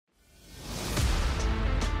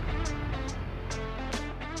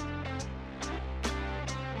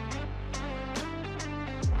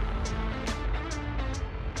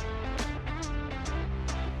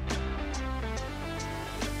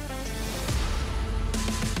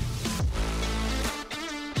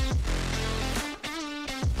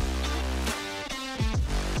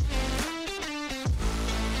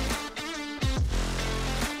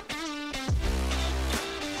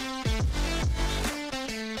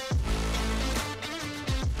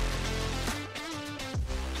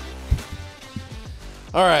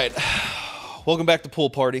All right. Welcome back to Pool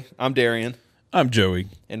Party. I'm Darian, I'm Joey.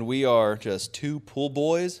 and we are just two pool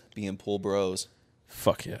boys being pool bros.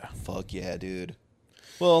 Fuck yeah. Fuck yeah, dude.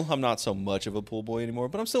 Well, I'm not so much of a pool boy anymore,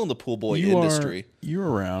 but I'm still in the pool boy industry. You're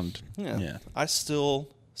around. Yeah. I still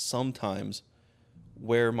sometimes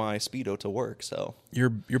wear my Speedo to work, so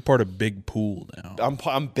You're part of Big Pool now.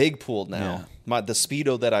 I'm big pooled now. The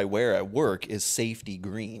Speedo that I wear at work is safety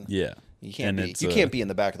green. Yeah. You can't And be can't be in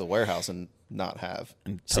the back of the warehouse and not have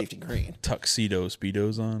safety green. Tuxedo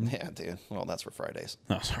Speedos on. Yeah, dude. Well, that's for Fridays.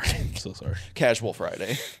 Oh, sorry. I'm so sorry. Casual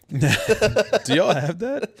Friday. Do y'all have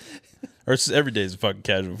that? Or it's every day is a fucking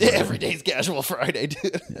casual Friday? Every day's casual Friday,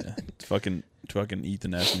 dude. Yeah. Fucking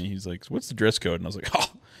Ethan asked me, he's like, what's the dress code? And I was like,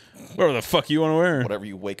 oh, whatever the fuck you want to wear. Whatever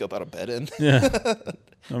you wake up out of bed in. Yeah.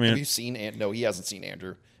 I Have mean, you seen No, he hasn't seen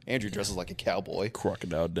Andrew. Andrew dresses like a cowboy.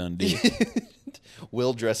 Crocodile Dundee.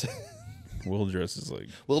 Will dresses Will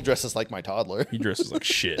dresses like my toddler. he dresses like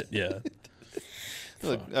shit. Yeah.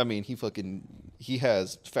 Look, I mean, he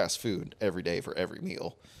has fast food every day for every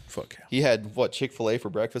meal. Fuck yeah. He had Chick-fil-A for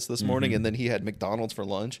breakfast this morning, and then he had McDonald's for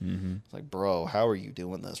lunch. It's like, bro, how are you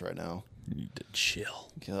doing this right now? You need to chill.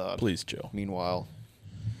 God. Please chill. Meanwhile,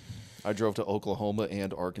 I drove to Oklahoma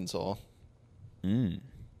and Arkansas.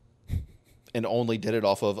 And only did it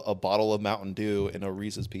off of a bottle of Mountain Dew and a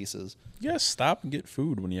Reese's Pieces. You gotta stop and get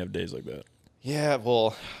food when you have days like that. Yeah,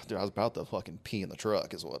 well, dude, I was about to fucking pee in the truck.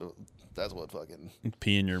 That's what fucking.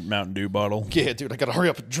 Pee in your Mountain Dew bottle. Yeah, dude, I gotta hurry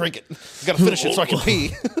up and drink it. I gotta finish it so I can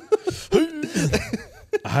pee.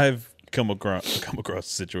 I've come across a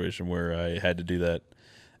situation where I had to do that,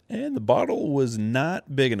 and the bottle was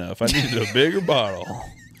not big enough. I needed a bigger bottle.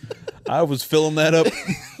 I was filling that up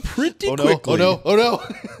pretty quickly. Oh no!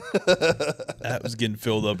 That was getting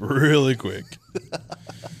filled up really quick.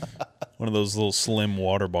 One of those little slim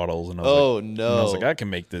water bottles, and I was no! And I was like, I can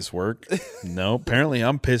make this work. No, apparently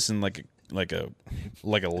I'm pissing like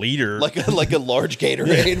a liter. like a large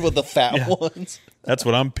Gatorade with the fat ones. That's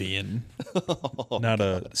what I'm peeing. Not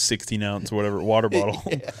a 16-ounce whatever water bottle.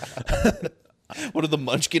 What are the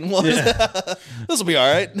Munchkin ones? Yeah. This will be all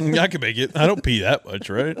right. I can make it. I don't pee that much,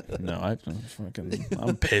 right? No, I'm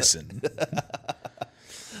pissing.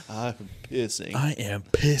 I'm pissing. I am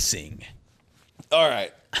pissing. All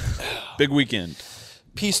right. Big weekend.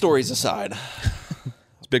 Pee stories aside,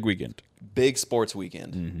 It's big weekend. big sports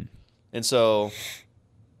weekend. And so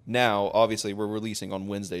now, obviously, we're releasing on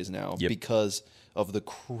Wednesdays now because of the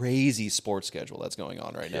crazy sports schedule that's going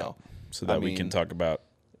on right now. So that we can talk about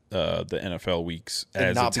the NFL weeks and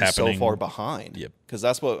as not it's be happening. so far behind. Yep. Because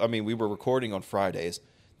that's what, we were recording on Fridays.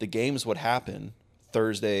 The games would happen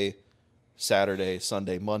Thursday, Saturday,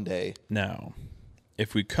 Sunday, Monday. Now,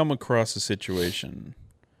 if we come across a situation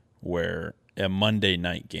where a Monday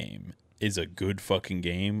night game is a good fucking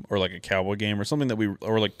game, or like a Cowboy game or something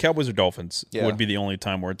or like Cowboys or Dolphins would be the only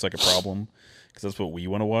time where it's like a problem because that's what we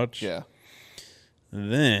want to watch. Yeah.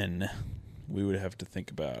 Then we would have to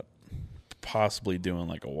think about possibly doing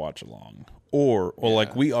like a watch along, or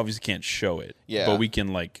like we obviously can't show it, but we can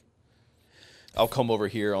like. I'll come over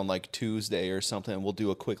here on like Tuesday or something, and we'll do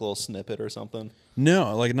a quick little snippet or something.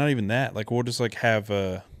 No, like not even that. Like we'll just like have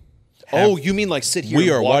oh, you mean like sit here? We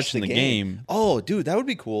and are watch watching the game. Oh, dude, that would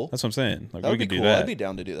be cool. That's what I'm saying. Like That we would be could do cool. that. I'd be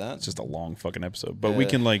down to do that. It's just a long fucking episode, but we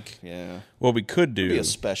can like. Yeah. What we could do It'd be a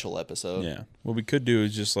special episode. Yeah. What we could do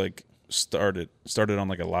is just like start it on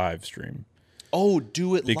like a live stream. Oh,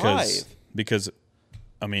 do it live. Because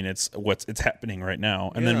I mean it's happening right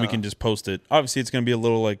now, and then we can just post it. Obviously, it's going to be a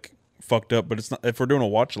little like fucked up, but it's not. If we're doing a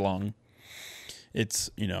watch along, it's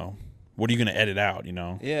what are you going to edit out?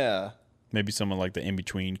 Yeah. Maybe some of like the in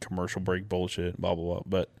between commercial break bullshit, blah blah blah.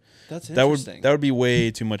 But that's that would be way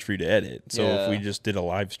too much for you to edit. So Yeah. if we just did a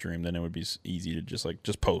live stream, then it would be easy to just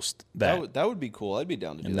post that. That would be cool. I'd be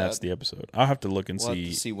down to do that. And that's the episode. I'll have to look and We'll have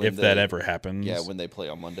to see when if that ever happens. Yeah, when they play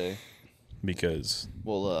on Monday, because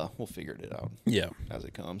we'll figure it out. Yeah, as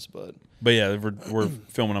it comes. But yeah, we're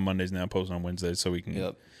filming on Mondays now, posting on Wednesdays, so we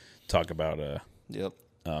can talk about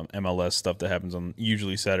MLS stuff that happens on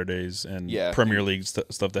usually Saturdays, and Premier League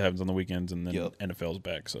stuff that happens on the weekends, and then NFL's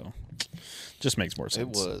back. So just makes more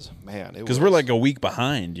sense. It was, man, because we're like a week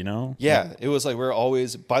behind, Yeah, it was like we're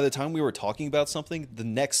always, by the time we were talking about something, the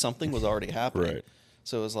next something was already happening. Right.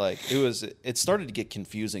 So it was like it started to get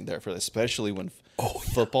confusing there especially when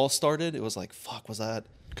football started. It was like, fuck, was that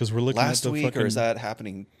because we're looking last at the week or is that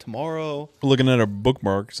happening tomorrow? We're looking at our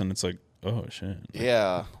bookmarks and it's like, oh shit.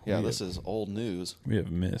 Yeah, this is old news. We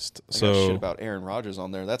have missed. I got shit about Aaron Rodgers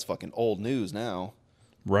on there. That's fucking old news now.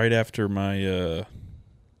 Right after my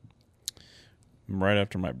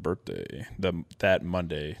birthday, that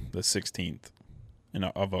Monday, the 16th,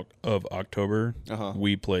 of October,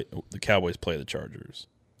 we play the Cowboys play the Chargers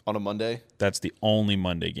on a Monday. That's the only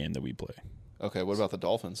Monday game that we play. Okay, what about the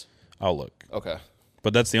Dolphins? I'll look. Okay.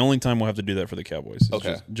 But that's the only time we'll have to do that for the Cowboys. It's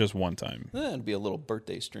okay. Just one time. It'd be a little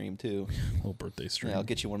birthday stream, too. A little birthday stream. Yeah, I'll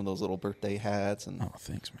get you one of those little birthday hats. And oh,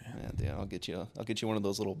 thanks, man. Yeah, I'll get you one of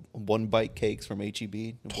those little one-bite cakes from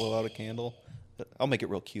H-E-B and blow out a candle. I'll make it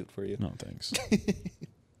real cute for you. No, thanks.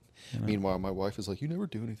 Meanwhile, my wife is like, you never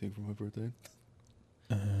do anything for my birthday.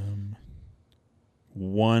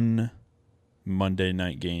 One Monday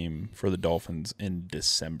night game for the Dolphins in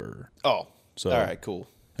December. Oh, so all right, cool.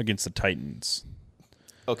 Against the Titans.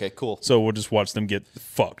 Okay, cool. So we'll just watch them get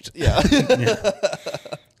fucked. Yeah. Yeah.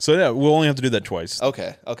 So yeah, we'll only have to do that twice.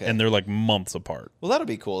 Okay. And they're like months apart. Well, that'll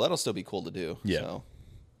be cool. That'll still be cool to do. Yeah. So.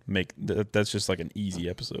 That's just like an easy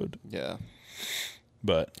episode. Yeah.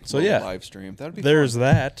 But so yeah, live stream. That'd be. There's fun.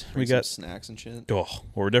 that. Bring we got snacks and shit. Oh, well,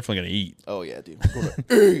 we're definitely gonna eat. Oh yeah, dude.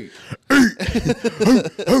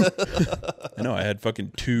 I know. I had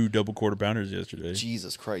fucking 2 double quarter pounders yesterday.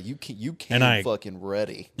 Jesus Christ, you came fucking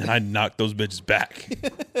ready. And I knocked those bitches back.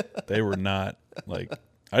 They were not like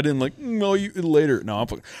I didn't like. No, you later. No, I'm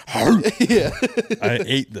fucking. Yeah. I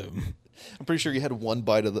ate them. I'm pretty sure you had one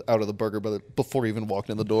bite out of the burger before you even walked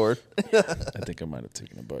in the door. I think I might have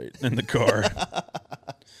taken a bite in the car.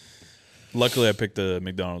 Luckily, I picked the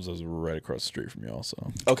McDonald's that was right across the street from y'all.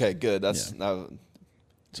 So okay, good. That's so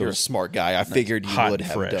you're a smart guy. I figured you would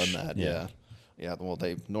have done that. Yeah. Well,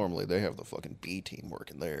 they have the fucking B team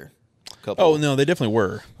working there. Oh no, they definitely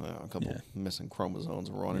were. A couple missing chromosomes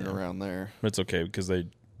running around there. But it's okay because they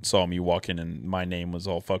saw me walk in and my name was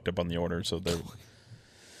all fucked up on the order, so they.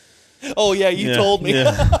 Oh yeah, you told me.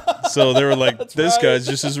 Yeah. So they were like, "This guy's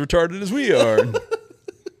just as retarded as we are."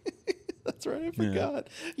 That's right. I forgot.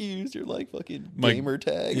 You used your fucking gamer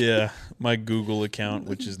tag. Yeah, my Google account,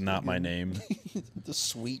 which is not my name. The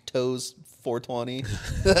Sweet Toes 420.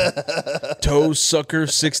 Toe Sucker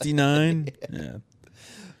 69. Yeah.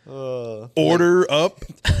 Order up.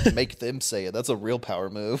 Make them say it. That's a real power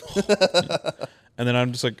move. And then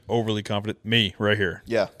I'm just like overly confident. Me right here.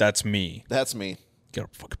 Yeah. That's me. That's me. Got a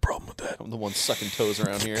fucking problem with that. I'm the one sucking toes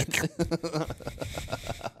around here.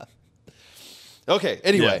 Okay,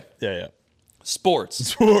 anyway. Yeah.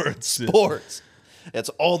 Sports. That's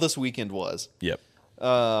all this weekend was. Yep.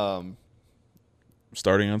 Starting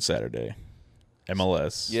on Saturday.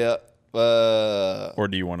 MLS. Yeah. Or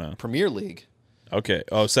do you want to? Premier League. Okay.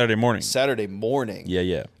 Oh, Saturday morning.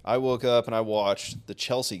 Yeah. I woke up and I watched the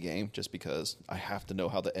Chelsea game just because I have to know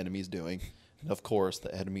how the enemy's doing. And of course,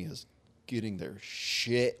 the enemy is getting their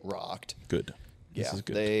shit rocked. Good. This is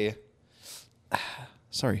good.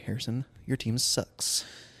 Sorry, Harrison. Your team sucks.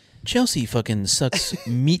 Chelsea fucking sucks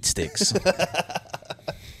meat sticks. So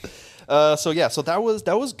that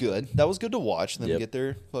was good. That was good to watch them get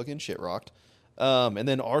their fucking shit rocked. And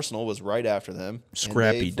then Arsenal was right after them.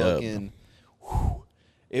 Scrappy dub.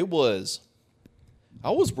 It was.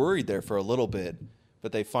 I was worried there for a little bit,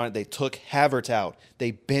 but they took Havertz out.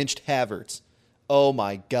 They benched Havertz. Oh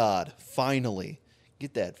my God! Finally,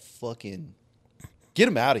 get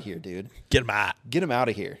him out of here, dude. Get him out. Get him out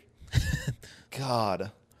of here.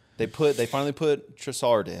 God, they finally put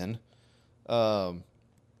Trossard in.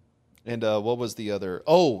 And what was the other?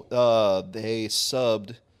 They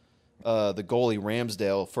subbed the goalie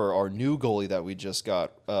Ramsdale for our new goalie that we just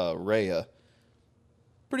got, Raya.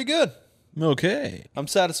 Pretty good. Okay. I'm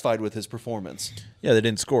satisfied with his performance. Yeah, they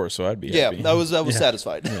didn't score, so I'd be happy. Yeah, I was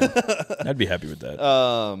satisfied. I'd be happy with that.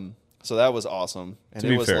 So that was awesome. And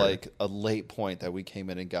it was fair, like a late point that we came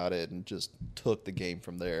in and got it and just took the game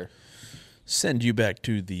from there. Send you back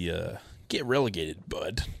to the get relegated,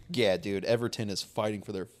 bud. Yeah, dude. Everton is fighting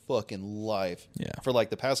for their fucking life. Yeah. For like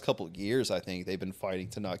the past couple of years, I think they've been fighting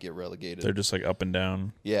to not get relegated. They're just like up and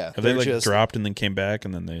down. Yeah. Have they like dropped and then came back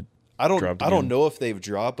and then they I don't know if they've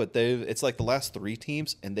dropped, but it's like the last 3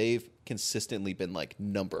 teams and they've consistently been like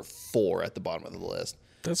number 4 at the bottom of the list.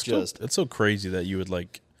 That's so crazy that you would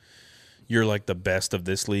like you're like the best of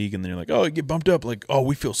this league and then you're like, oh, you get bumped up like, oh,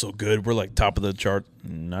 we feel so good. We're like top of the chart.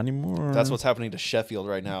 Not anymore. That's what's happening to Sheffield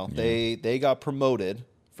right now. Yeah. They got promoted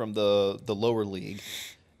from the lower league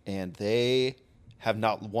and they have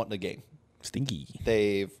not won a game. Stinky.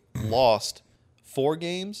 They've lost 4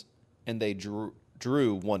 games and they drew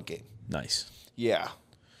 1 game. Nice. Yeah.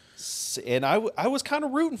 And I was kind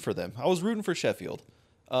of rooting for them. I was rooting for Sheffield.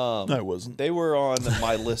 I wasn't. They were on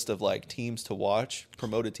my list of like teams to watch,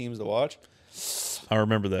 promoted teams to watch. I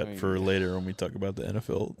remember that for later when we talk about the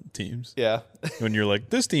NFL teams. Yeah. When you're like,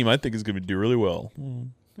 this team I think is going to do really well.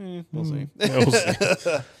 We'll see. Yeah, we'll see.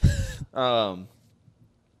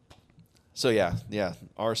 So yeah,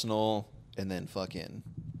 Arsenal and then fucking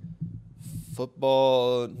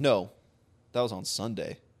football. No, that was on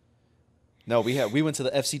Sunday. No, we went to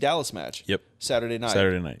the FC Dallas match. Yep. Saturday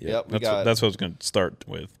night. Yep. That's what I was going to start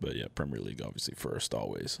with. But yeah, Premier League obviously first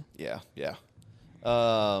always. Yeah.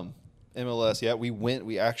 MLS. Yeah,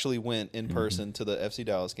 we actually went in person to the FC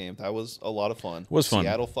Dallas game. That was a lot of fun. It was fun.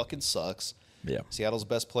 Seattle fucking sucks. Yeah. Seattle's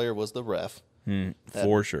best player was the ref.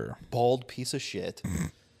 For sure. Bald piece of shit.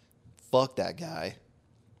 Fuck that guy.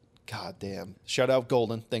 God damn. Shout out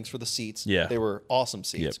Golden. Thanks for the seats. Yeah. They were awesome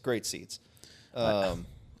seats. Yep. Great seats.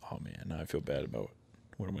 Oh man, now I feel bad about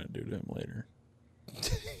what I'm going to do to him later.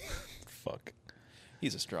 Fuck.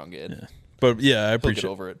 He's a strong kid. Yeah. But yeah, I appreciate get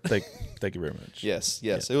over it. Thank you very much. Yes.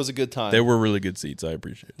 It was a good time. They were really good seats. I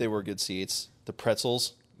appreciate it. They were good seats. The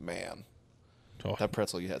pretzels, man. Oh, That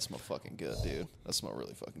pretzel you had smelled fucking good, dude. That smelled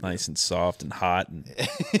really fucking nice and soft and hot and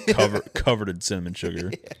covered in cinnamon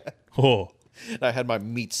sugar. Yeah. Oh. And I had my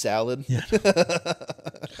meat salad. Yeah.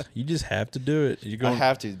 You just have to do it. I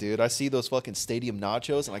have to, dude. I see those fucking stadium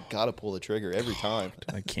nachos, and I gotta pull the trigger every time.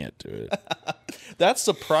 I can't do it. That's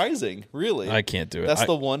surprising, really. I can't do it. That's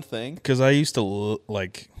the one thing. Because I used to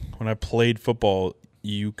when I played football,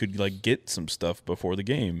 you could get some stuff before the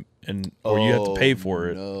game, or you have to pay for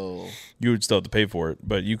it. No, you would still have to pay for it,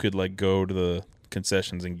 but you could go to the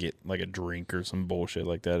concessions and get a drink or some bullshit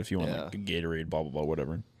like that if you want a Gatorade, blah blah blah,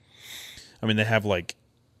 whatever. I mean, they have like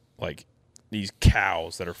these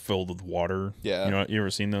cows that are filled with water. Yeah. You ever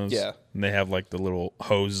seen those? Yeah. And they have the little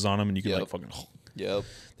hoses on them, and you can fucking. Yep.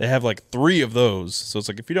 They have 3 of those, so it's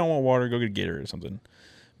if you don't want water, go get Gatorade or something.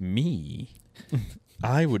 Me,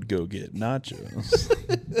 I would go get nachos.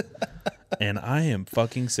 And I am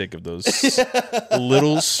fucking sick of those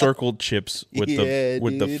little circled chips with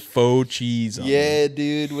the faux cheese on them. Yeah,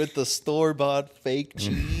 dude, with the store-bought fake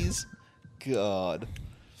cheese. God,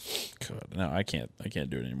 no, I can't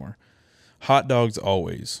do it anymore. Hot dogs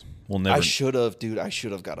always. We'll never. I should have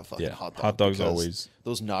got a fucking hot dog. Hot dogs always.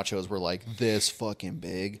 Those nachos were this fucking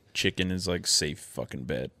big. Chicken is safe fucking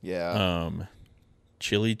bet. Yeah.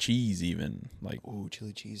 Chili cheese even ooh,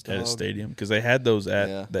 chili cheese dog at a stadium because they had those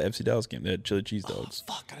at the FC Dallas game. They had chili cheese dogs.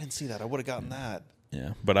 Oh, fuck, I didn't see that. I would have gotten that.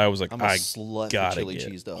 Yeah, but I was I'm a slut for chili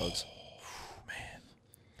cheese dogs. Man,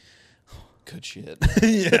 good shit.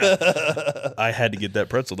 Yeah, I had to get that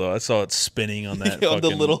pretzel though. I saw it spinning on that on the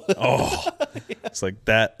little. It's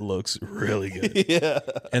that looks really good. Yeah.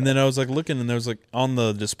 And then I was looking, and there was on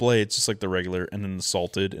the display, it's just the regular, and then the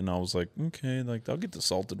salted, and I was okay, I'll get the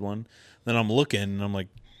salted one. Then I'm looking, and I'm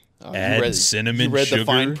add cinnamon you read sugar. the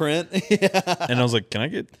fine print? Yeah. And I was can I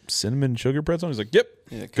get cinnamon sugar pretzel? He's yep.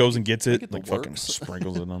 Yeah, goes and gets it, fucking works?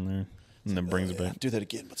 sprinkles it on there, and then brings it back. Do that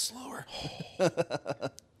again, but slower.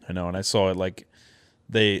 I know, and I saw it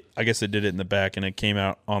I guess they did it in the back, and it came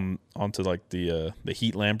out onto the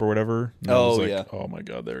heat lamp or whatever. And I was yeah. Oh my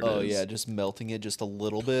god, there it is. Oh yeah, just melting it just a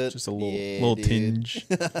little bit. Just a little tinge.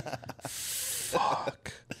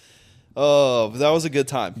 Fuck. Oh, that was a good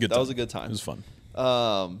time. That was a good time. It was fun.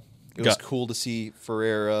 It was cool to see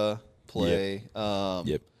Ferreira play.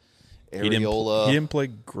 Yep. Areola. He didn't play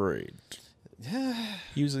great. Yeah.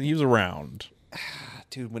 He was around.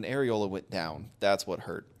 Dude, when Areola went down, that's what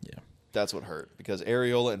hurt. Yeah. That's what hurt. Because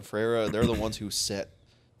Areola and Ferreira, they're the ones who set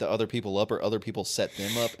the other people up, or other people set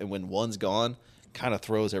them up, and when one's gone, kind of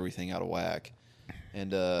throws everything out of whack.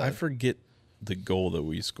 And I forget the goal that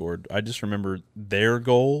we scored. I just remember their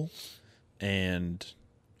goal, and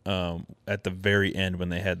at the very end when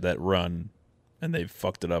they had that run and they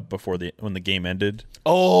fucked it up when the game ended.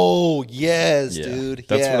 Oh yes, dude.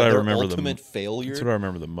 That's what I remember. Ultimate failure. That's what I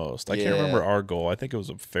remember the most. I can't remember our goal. I think it was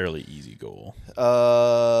a fairly easy goal.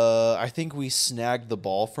 I think we snagged the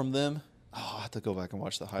ball from them. Oh, I have to go back and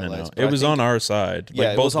watch the highlights. It was on our side.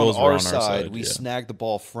 Yeah, both goals were on our side. We snagged the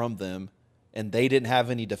ball from them, and they didn't have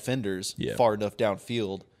any defenders far enough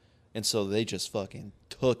downfield, and so they just fucking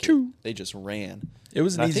took it. They just ran. It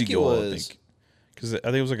was an easy goal, I think. Because I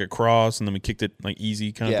think it was a cross, and then we kicked it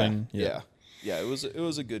easy kind of thing. Yeah. It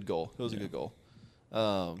was a good goal. It was a good goal.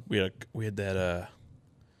 We had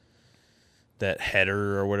that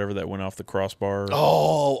header or whatever that went off the crossbar.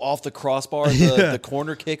 Oh, off the crossbar, the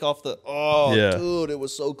corner kick off the. Oh, dude, it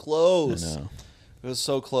was so close. I know. It was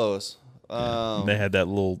so close. They had that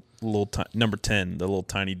little number 10, the little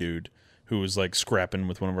tiny dude who was scrapping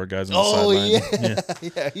with one of our guys on the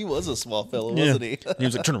sideline. Yeah, he was a small fellow, wasn't he? He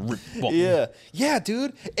was trying to rip the ball. Yeah,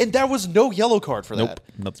 dude, and there was no yellow card for that. Nope,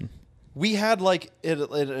 nothing. We had an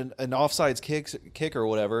offsides kick or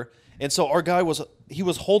whatever, and so our guy was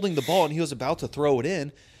holding the ball and he was about to throw it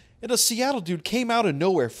in, and a Seattle dude came out of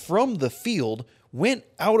nowhere from the field, went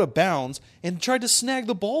out of bounds, and tried to snag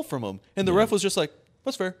the ball from him, and the ref was just like,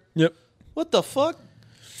 "That's fair." Yep. What the fuck?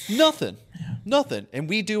 Nothing. Nothing. And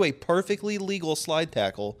we do a perfectly legal slide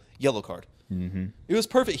tackle, yellow card. Mm-hmm. It was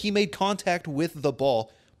perfect. He made contact with the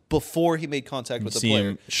ball before he made contact with the player. See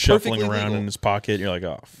him shuffling Perfectly around legal. in his pocket. You're like,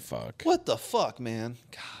 oh, fuck. What the fuck, man?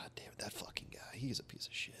 God damn it, that fucking guy. He's a piece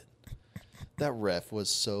of shit. That ref was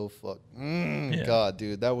so Yeah. God,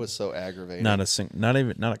 dude, that was so aggravating. Not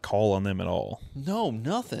a call on them at all. No,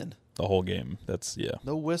 nothing. The whole game. That's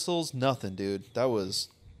No whistles, nothing, dude. That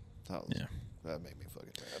Yeah. That made me fucking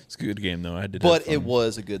mad. It's a good game though. But it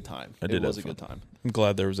was a good time. It was a good time. I'm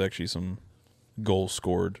glad there was actually some goals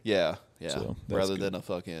scored. Yeah. So, that's rather good. than a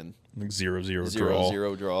fucking Like 0-0 draw.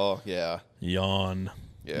 0-0 draw. Yeah. Yawn.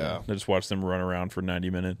 Yeah. I just watched them run around for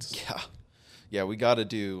 90 minutes. Yeah. Yeah, we got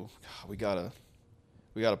to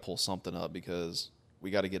pull something up because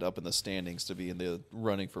we got to get up in the standings to be in the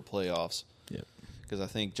running for playoffs. Yep. Because I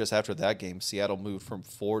think just after that game, Seattle moved from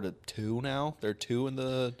 4 to 2 now. They're 2 in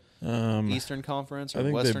the Eastern Conference or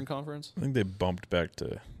Western Conference. I think they bumped back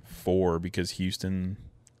to 4 because Houston's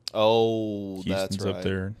That's right. up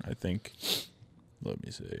there, I think. Let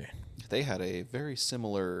me see. They had a very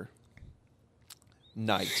similar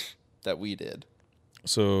night that we did.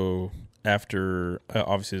 So after,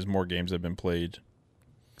 obviously there's more games that have been played.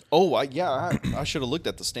 Oh, I should have looked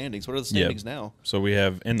at the standings. What are the standings now? So we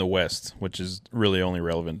have in the West, which is really only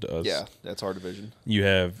relevant to us. Yeah, that's our division. You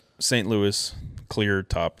have St. Louis, clear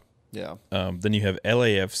top. Yeah. Then you have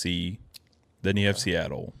LAFC. Then you have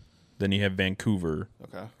Seattle. Then you have Vancouver.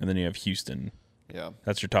 Okay. And then you have Houston. Yeah.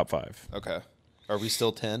 That's your top 5. Okay. Are we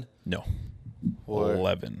still 10? No. Or-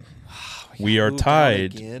 11. We We are moved down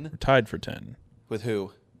tied. again? We're tied for 10. With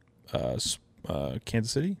who?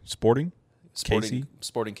 Kansas City? Sporting? KC?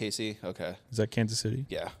 Sporting KC. Okay. Is that Kansas City?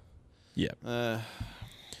 Yeah. Yeah.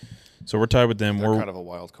 So we're tied with them. They're We're kind of a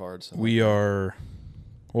wild card. So we are.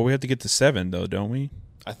 Well, we have to get to 7 though, don't we?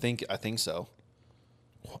 I think so.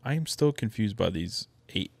 I am still confused by these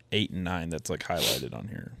 8 and 9 that's like highlighted on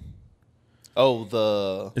here.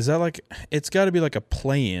 Oh, Is that like? It's got to be like a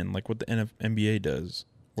play-in, like what the NBA does,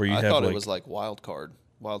 where you I have thought like. it was like wild card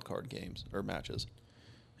games or matches.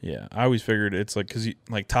 Yeah, I always figured it's like because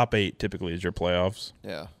like top 8 typically is your playoffs,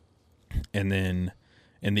 Yeah. and then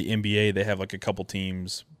in the NBA they have like a couple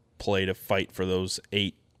teams play to fight for those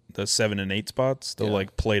 7 and 8 spots. They'll Yeah.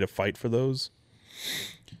 like play to fight for those.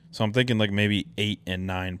 So I'm thinking like maybe 8 and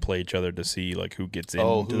 9 play each other to see like who gets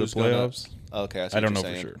into the who's playoffs. Okay. I don't know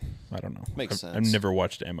for sure. I don't know. Makes I've sense. never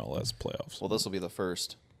watched MLS playoffs. Well, this will be the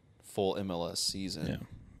first full MLS season. Yeah,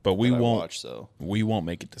 but we that I won't. watch, so We won't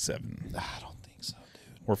make it to 7. I don't think so,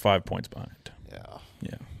 dude. We're 5 points behind. Yeah.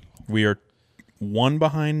 Yeah, we are 1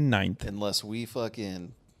 behind 9th. Unless we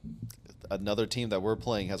another team that we're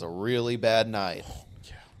playing has a really bad night.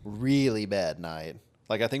 Yeah. Really bad night.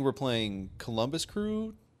 Like I think we're playing Columbus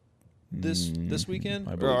Crew this weekend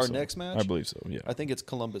I or believe our so. next match. I believe so. Yeah. I think it's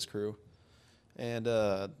Columbus Crew. And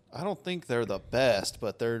I don't think they're the best,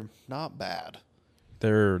 but they're not bad.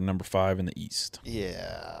 They're number 5 in the East.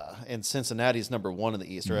 Yeah. And Cincinnati's number 1 in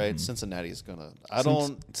the East, right? Cincinnati's going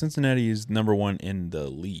to Cincinnati is number 1 in the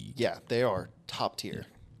league. Yeah, they are top tier.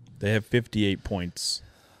 They have 58 points,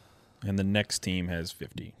 and the next team has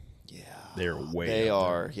 50. Yeah. They're way They up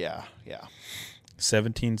are, there. yeah.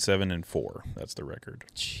 17, 7, and 4. That's the record.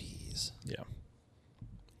 Jeez. Yeah.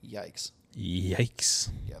 Yikes. Yikes.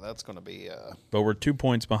 Yeah, that's going to be But we're 2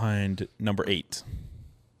 points behind number 8.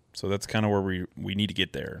 So that's kind of where we need to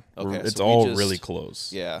get there. Okay, It's so we all just- really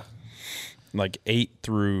close. yeah. Like 8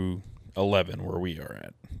 through 11 where we are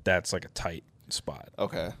at. That's like a tight spot.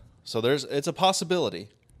 Okay. So it's a possibility.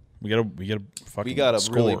 We gotta fucking We got to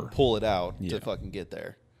score. really pull it out Yeah. to fucking get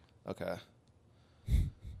there. Okay.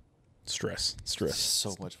 Stress.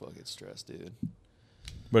 So much fucking stress, dude.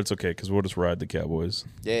 But it's okay because we'll just ride the Cowboys.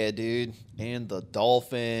 Yeah, dude. And the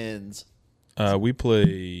Dolphins. We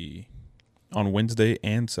play on Wednesday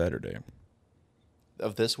and Saturday.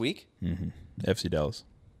 Of this week? FC Dallas.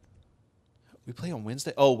 We play on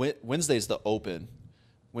Wednesday? Oh, Wednesday's the open.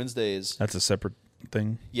 Wednesdays. That's a separate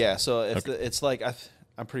thing. Yeah, so it's like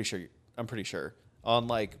I'm pretty sure. On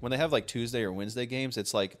like when they have like Tuesday or Wednesday games,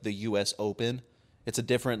 it's like the US Open. It's a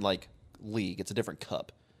different like league. It's a different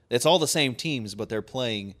cup. It's all the same teams, but they're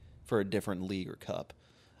playing for a different league or cup.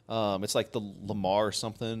 It's like the Lamar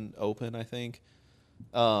something Open, I think.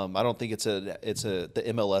 I don't think it's the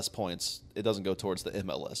MLS points. It doesn't go towards the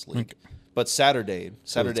MLS league. Okay. But Saturday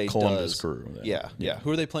Columbus does. Crew then. Yeah.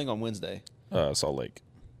 Who are they playing on Wednesday? Salt Lake.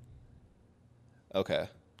 Okay.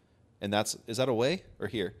 And is that away or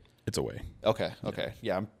here? It's away. Okay.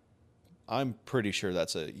 Yeah, I'm pretty sure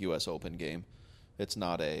that's a US Open game. It's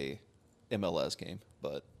not a MLS game,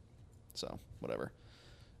 but so whatever.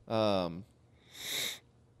 But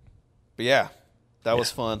yeah, that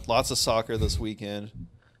was fun. Lots of soccer this weekend.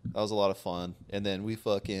 That was a lot of fun. And then we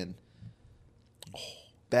fucking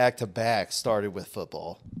back to back started with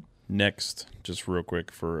football. Next, just real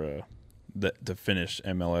quick for to finish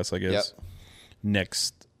MLS, I guess. Yep.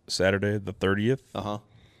 Next Saturday, the 30th,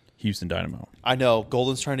 Houston Dynamo. I know.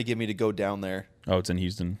 Golden's trying to get me to go down there. Oh, it's in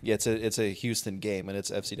Houston? Yeah, it's a Houston game, and it's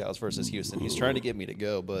FC Dallas versus Houston. He's trying to get me to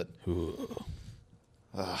go, but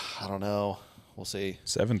I don't know. We'll see.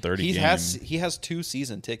 7:30 He has 2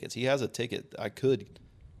 season tickets. He has a ticket.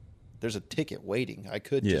 There's a ticket waiting. I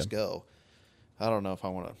could just go. I don't know if I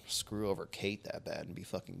want to screw over Kate that bad and be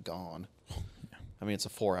fucking gone. I mean, it's a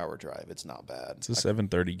 4-hour drive. It's not bad. It's a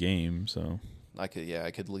 7:30 game, so I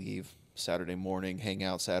could leave Saturday morning, hang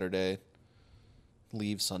out Saturday,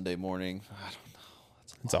 leave Sunday morning. I don't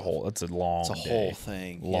know. It's a long day. Whole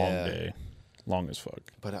thing. Long day. Long as fuck.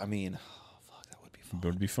 But I mean, that would be fun. It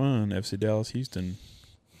would be fun. FC Dallas, Houston.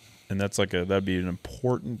 And that'd be an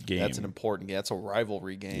important game. That's an important game. That's a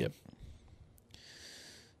rivalry game. Yep.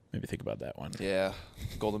 Maybe think about that one. Yeah.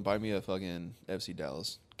 Golden, buy me a fucking FC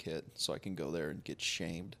Dallas kit so I can go there and get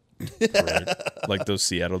shamed. Right. Like those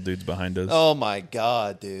Seattle dudes behind us. Oh my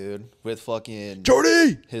God, dude. With fucking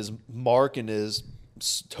Jordy! His mark and his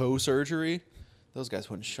toe surgery. Those guys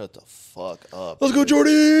wouldn't shut the fuck up. Let's go,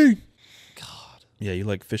 Jordy! God. Yeah, you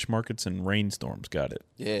like fish markets and rainstorms. Got it.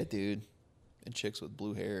 Yeah, dude. And chicks with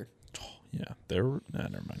blue hair. Yeah, never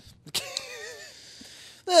mind.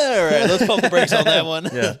 All right, let's pump the brakes on that one.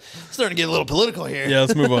 Yeah. Starting to get a little political here. Yeah,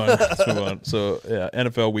 let's move on. So, yeah,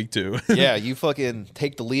 NFL Week 2. Yeah, you fucking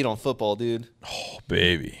take the lead on football, dude. Oh,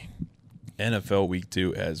 baby. NFL Week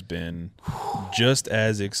 2 has been just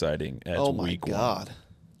as exciting as Week 1. Oh, my God.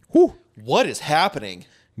 Whew. What is happening?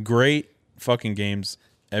 Great fucking games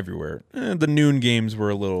everywhere. The noon games were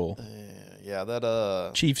a little... Yeah,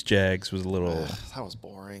 that Chiefs-Jags was a little... that was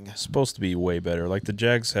boring. Supposed to be way better. Like, the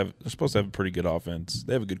Jags they're supposed to have a pretty good offense.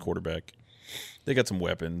 They have a good quarterback. They got some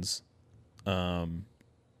weapons. Yeah,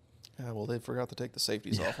 well, they forgot to take the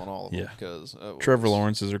safeties off on all of them. Because Trevor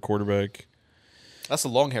Lawrence is their quarterback. That's the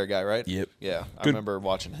long hair guy, right? Yep. Yeah, I remember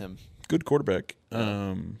watching him. Good quarterback.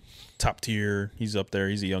 Top tier. He's up there.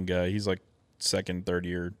 He's a young guy. He's like second, third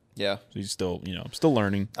year. Yeah. So he's still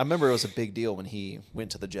learning. I remember it was a big deal when he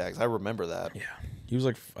went to the Jags. I remember that. Yeah. He was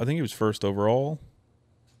I think he was first overall,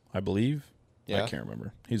 I believe. Yeah. I can't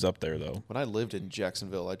remember. He's up there, though. When I lived in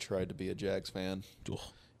Jacksonville, I tried to be a Jags fan. Ugh.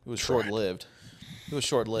 It was short-lived.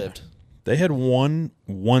 Yeah. They had one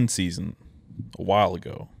season a while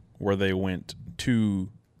ago where they went to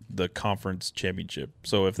the conference championship.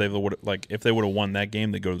 So if they would have won that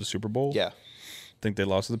game, they go to the Super Bowl. Yeah. I think they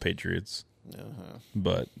lost to the Patriots.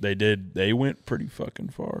 But they went pretty fucking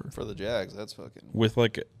far. For the Jags, that's fucking... With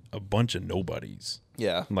like a bunch of nobodies.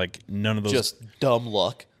 Yeah. Like none of those... Just dumb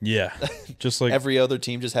luck. Yeah. Just like... Every other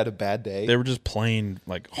team just had a bad day. They were just playing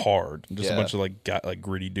like hard. Just a bunch of like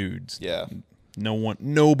gritty dudes. Yeah.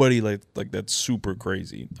 Nobody like that's super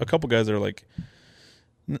crazy. A couple guys that are like...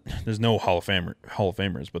 There's no Hall of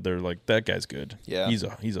Famers, but they're like, that guy's good. Yeah. He's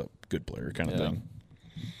a good player kind of thing.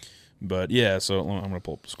 But yeah, so I'm going to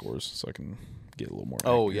pull up the scores so I can get a little more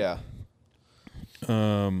accurate.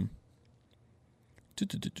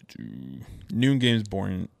 Noon games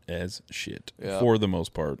boring as shit for the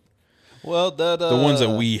most part. Well, the ones that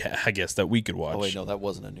I guess that we could watch. Oh wait, no, that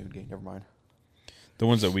wasn't a noon game. Never mind. The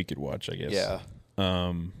ones that we could watch, I guess. Yeah.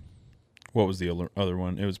 What was the other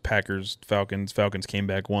one? It was Packers, Falcons. Falcons came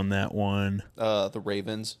back, won that one. The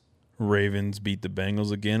Ravens. Ravens beat the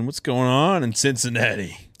Bengals again. What's going on in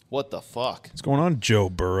Cincinnati? What the fuck? What's going on, Joe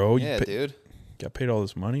Burrow? Yeah, dude. Got paid all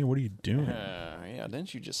this money? What are you doing? Yeah,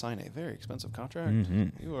 didn't you just sign a very expensive contract?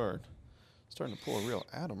 Mm-hmm. You are starting to pull a real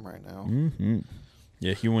Adam right now. Mm-hmm.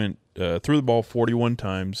 Yeah, he went threw the ball 41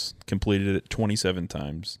 times, completed it 27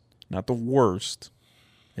 times. Not the worst.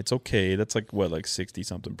 It's okay. That's like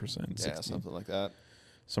 60-something%. 60. Yeah, something like that.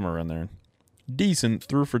 Somewhere around there. Decent.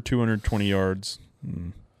 Threw for 220 yards,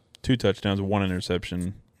 2 touchdowns, 1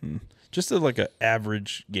 interception. Just like an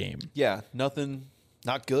average game. Yeah, nothing,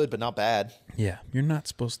 not good, but not bad. Yeah, you're not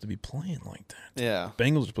supposed to be playing like that. Yeah.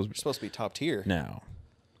 Bengals are supposed to be top tier. Now,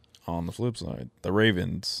 on the flip side, the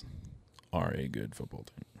Ravens are a good football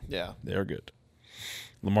team. Yeah. They're good.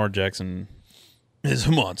 Lamar Jackson is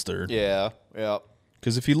a monster. Yeah, yeah.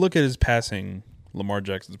 Because if you look at his passing, Lamar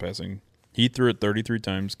Jackson's passing, he threw it 33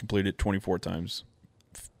 times, completed 24 times.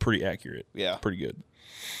 Pretty accurate. Yeah. Pretty good.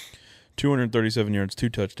 237 yards, 2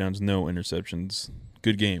 touchdowns, no interceptions.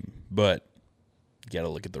 Good game. But you got to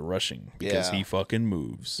look at the rushing because he fucking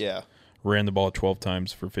moves.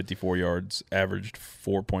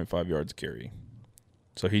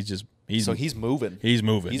 So he's moving. He's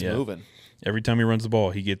moving. He's moving. Every time he runs the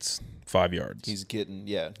ball, he gets 5 yards. He's getting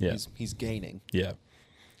He's gaining. Yeah.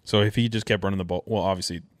 So if he just kept running the ball, well,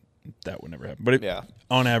 obviously that would never happen. But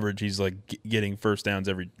on average, he's like getting first downs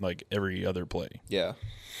every other play. Yeah.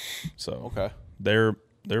 So okay, they're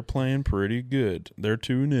playing pretty good. They're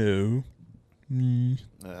 2-0.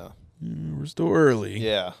 Yeah. We're still early.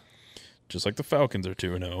 Yeah. Just like the Falcons are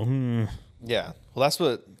 2-0. Yeah. Well, that's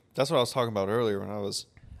what I was talking about earlier when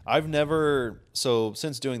I've never, so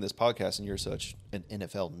since doing this podcast and you're such an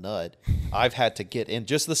NFL nut, I've had to get in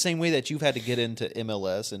just the same way that you've had to get into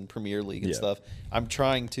MLS and Premier League and stuff. I'm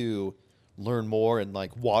trying to learn more and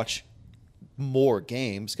like watch more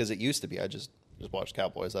games because it used to be I just watched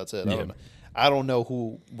Cowboys. That's it. Yeah. I don't know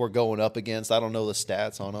who we're going up against. I don't know the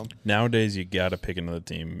stats on them. Nowadays, you got to pick another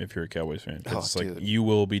team if you're a Cowboys fan. It's like you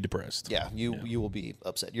will be depressed. Yeah, you will be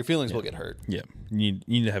upset. Your feelings will get hurt. Yeah, you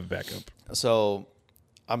need to have a backup. So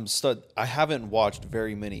I haven't watched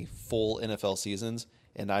very many full NFL seasons,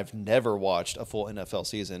 and I've never watched a full NFL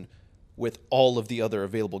season with all of the other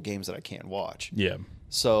available games that I can watch. Yeah.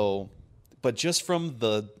 So, but just from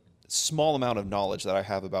the small amount of knowledge that I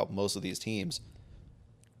have about most of these teams,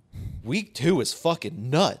 week 2 is fucking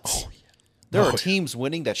nuts. Oh, yeah. There are teams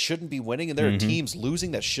winning that shouldn't be winning, and there are teams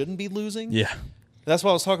losing that shouldn't be losing. Yeah. That's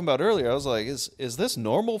what I was talking about earlier. I was like, is this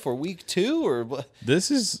normal for week 2 or what?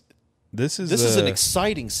 This is an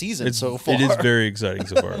exciting season so far. It is very exciting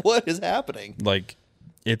so far. What is happening? Like,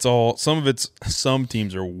 some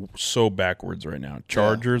teams are so backwards right now.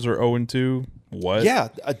 Chargers are 0-2. What? Yeah,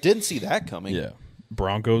 I didn't see that coming. Yeah.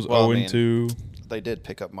 Broncos 0-2. They did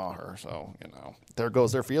pick up Maher, so there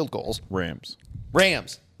goes their field goals. Rams,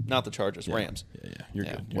 not the Chargers. Yeah. Rams. Yeah, you're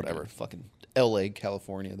good. Whatever. Good. Fucking L.A.,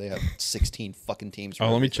 California. They have 16 fucking teams.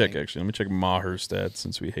 Let me check. Actually, let me check Maher's stats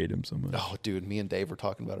since we hate him so much. Oh, dude, me and Dave were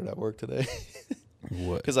talking about it at work today.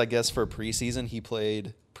 What? Because I guess for preseason he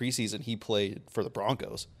played for the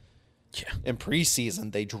Broncos. Yeah. In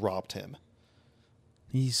preseason they dropped him.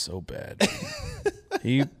 He's so bad.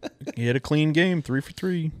 he had a clean game, 3 for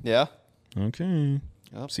 3. Yeah. Okay.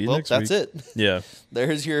 See you next week. That's it. Yeah.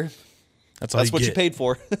 There's your. That's what you paid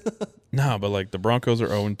for. No, but like the Broncos are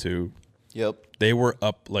 0-2. Yep. They were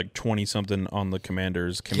up like 20-something on the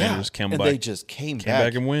Commanders. Commanders came back. And they just came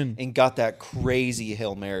back and win. And got that crazy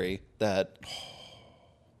Hail Mary that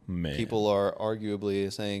man. People are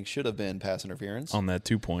arguably saying should have been pass interference. On that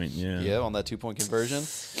 2-point, yeah. Yeah, on that 2-point conversion.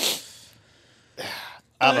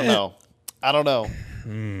 I don't know. I don't know.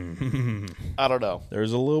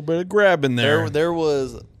 There's a little bit of grabbing there. There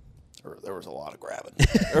was a lot of grabbing.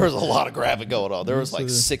 There was a lot of grabbing going on. There was like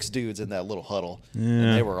 6 dudes in that little huddle,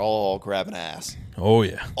 and they were all grabbing ass. Oh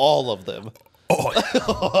yeah, all of them. Oh yeah,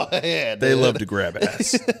 oh, yeah they love to grab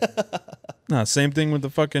ass. Nah, same thing with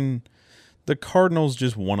the Cardinals.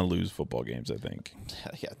 Just want to lose football games. I think.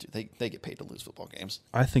 Yeah, dude, they get paid to lose football games.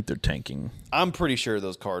 I think they're tanking. I'm pretty sure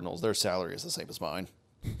those Cardinals, their salary is the same as mine.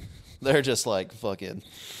 They're just like fucking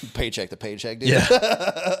paycheck to paycheck, dude.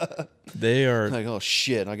 Yeah. They are like, oh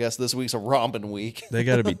shit, I guess this week's a romping week. They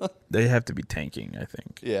have to be tanking, I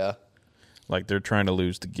think. Yeah. Like they're trying to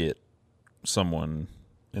lose to get someone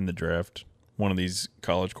in the draft. One of these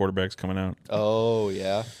college quarterbacks coming out. Oh,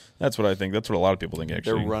 yeah. That's what I think. That's what a lot of people think,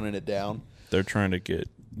 actually. They're running it down. They're trying to get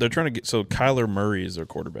so Kyler Murray is their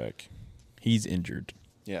quarterback. He's injured.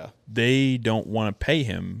 Yeah. They don't want to pay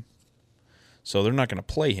him, so they're not going to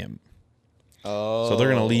play him. Oh. So they're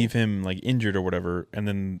going to leave him like injured or whatever, and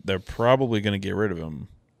then they're probably going to get rid of him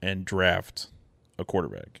and draft a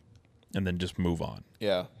quarterback and then just move on.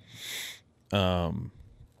 Yeah.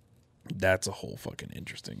 That's a whole fucking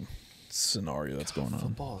interesting scenario that's going on.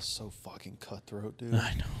 Football is so fucking cutthroat, dude.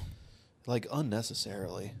 I know. Like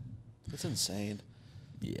unnecessarily. It's insane.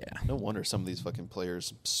 Yeah. No wonder some of these fucking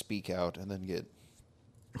players speak out and then get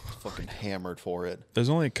fucking hammered for it. There's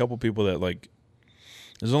only a couple people that like.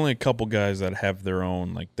 There's only a couple guys that have their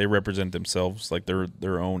own, like they represent themselves, like they're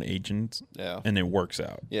their own agents. Yeah. And it works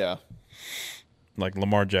out. Yeah. Like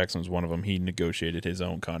Lamar Jackson's one of them. He negotiated his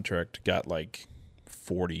own contract, got like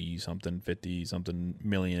 40-something, 50-something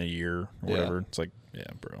million a year or whatever. It's like, yeah,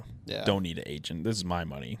 bro. Yeah. Don't need an agent. This is my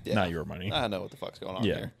money, not your money. I know what the fuck's going on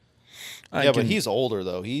here. But he's older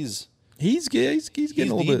though. He's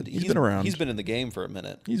getting a little bit. He's been around. He's been in the game for a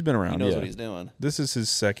minute. He's been around. He knows what he's doing. This is his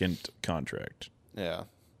second contract. Yeah.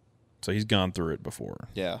 So he's gone through it before.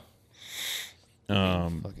 Yeah.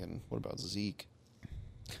 Fucking. What about Zeke?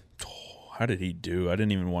 How did he do? I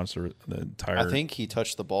didn't even watch the entire. I think he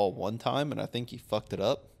touched the ball one time, and I think he fucked it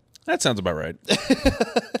up. That sounds about right.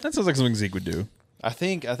 That sounds like something Zeke would do. I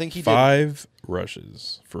think he 5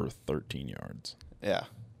 rushes for 13 yards. Yeah.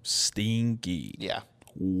 Stinky. Yeah.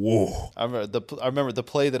 Whoa. I remember the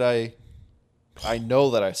play that I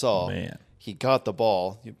know that I saw. Man. He got the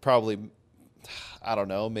ball. He probably, I don't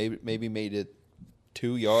know, maybe made it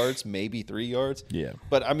 2 yards, maybe 3 yards. Yeah.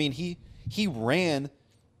 But I mean, he ran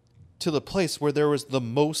to the place where there was the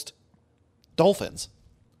most dolphins.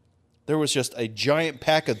 There was just a giant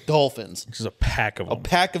pack of dolphins. Just a pack of them. A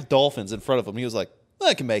pack of dolphins in front of him. He was like,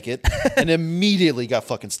 I can make it. And immediately got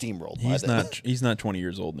fucking steamrolled. He's not 20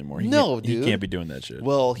 years old anymore. Dude. He can't be doing that shit.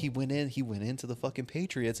 Well, he went into the fucking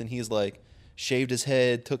Patriots and he's like, shaved his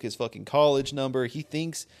head, took his fucking college number. He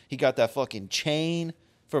thinks he got that fucking chain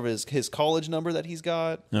from his college number that he's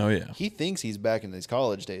got. Oh, yeah. He thinks he's back in his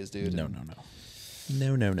college days, dude. No.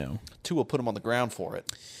 Tua put him on the ground for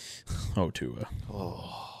it. Oh, Tua.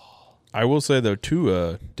 Oh. I will say, though,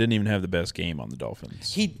 Tua didn't even have the best game on the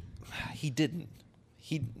Dolphins. He didn't.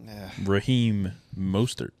 Raheem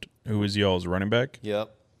Mostert, who was y'all's running back,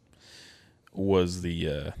 Yep. was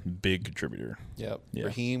the big contributor. Yep. Yeah.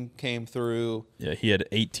 Raheem came through. Yeah, he had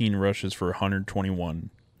 18 rushes for 121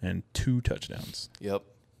 and 2 touchdowns. Yep.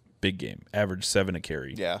 Big game. Averaged 7 a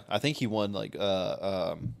carry. Yeah. I think he won like player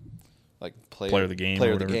Player of the game.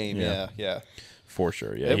 Player or of the whatever. game. Yeah. For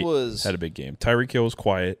sure. Yeah. He was had a big game. Tyreek Hill was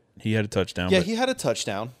quiet. He had a touchdown. Yeah, he had a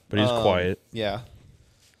touchdown. But he was quiet. Yeah.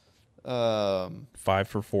 5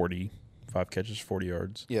 for 40. 5 catches, 40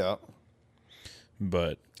 yards. Yeah.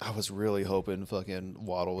 But I was really hoping fucking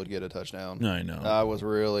Waddle would get a touchdown. I know. I want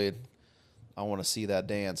to see that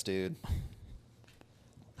dance, dude.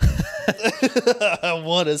 I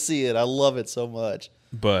want to see it. I love it so much.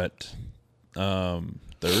 But there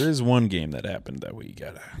is one game that happened that we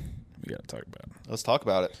gotta talk about. Let's talk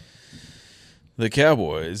about it. The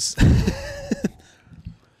Cowboys,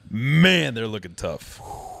 man, they're looking tough.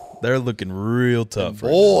 They're looking real tough.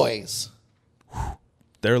 Boys.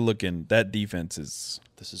 They're looking. That defense is.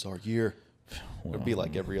 This is our year. Well, It'd be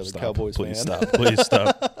like every other stop. Cowboys Please fan. stop. Please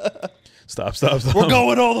stop. Stop. We're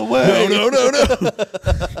going all the way. No.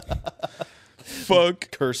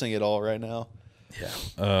 Fuck. Cursing it all right now.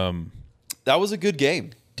 Yeah. That was a good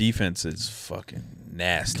game. Defense is fucking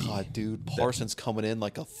nasty. God, dude. Parsons coming in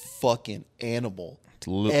like a fucking animal.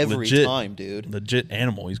 Every legit, time, dude. Legit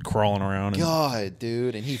animal. He's crawling around. God,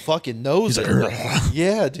 dude. And he fucking knows He's it. like,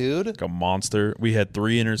 yeah, dude. like a monster. We had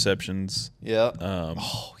 3 interceptions. Yeah.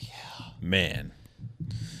 Oh, yeah. Man.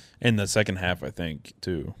 In the second half, I think,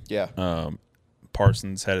 too. Yeah.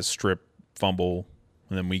 Parsons had a strip fumble,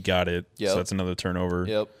 and then we got it. Yep. So that's another turnover.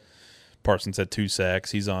 Yep. Parsons had 2 sacks.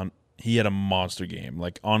 He had a monster game,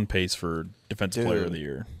 like on pace for Defensive Player of the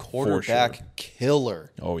Year. Quarterback sure.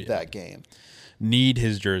 killer. Oh, yeah. That game. Need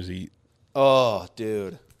his jersey Oh,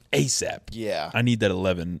 dude. ASAP. Yeah. I need that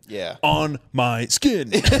 11 Yeah. on my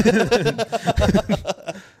skin.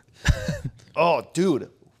 Oh, dude.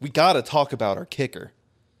 We got to talk about our kicker.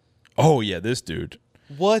 Oh, yeah, this dude.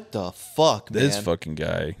 What the fuck, man? This fucking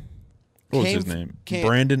guy. What was his name? came-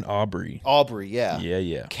 Brandon Aubrey. Aubrey, yeah.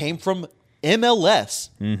 Yeah. Came from MLS.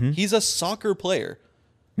 Mm-hmm. He's a soccer player.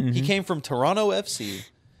 He came from Toronto FC.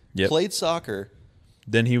 Yep. Played soccer.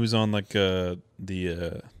 Then he was on like the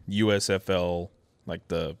USFL, like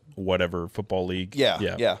the whatever football league.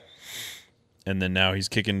 Yeah. And then now he's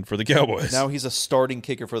kicking for the Cowboys. Now he's a starting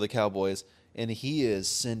kicker for the Cowboys, and he is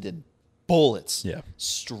sending bullets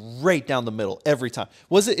straight down the middle every time.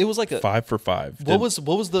 It was like a 5 for 5. What was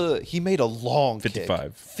he made a long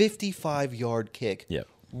 55. 55-yard kick. Yeah.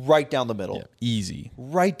 Right down the middle. Yeah, easy.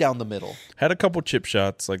 Right down the middle. Had a couple chip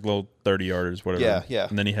shots, like little 30-yarders, whatever. Yeah.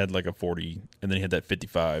 And then he had like a 40, and then he had that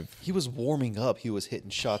 55. He was warming up. He was hitting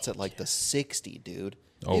shots at like the 60, dude.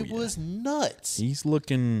 Oh, it was nuts. He's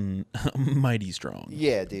looking mighty strong.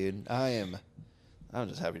 Yeah, dude. I'm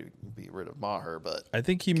just happy to be rid of Maher, but I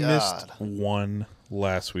think he missed one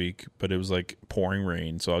last week, but it was like pouring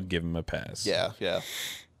rain, so I'll give him a pass. yeah.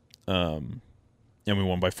 And we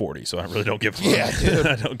won by 40, so I really don't give a fuck. Yeah, dude.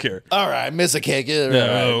 I don't care. All right, miss a kick.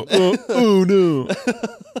 No. Oh, no.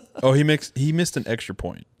 Oh, he missed an extra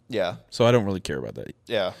point, Yeah, so I don't really care about that.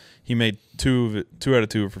 yeah. He made 2 out of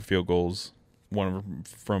 2 for field goals, 1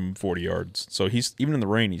 from 40 yards. So he's even in the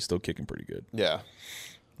rain, he's still kicking pretty good. Yeah.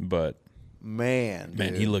 But Man,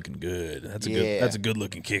 dude. he looking good. That's a good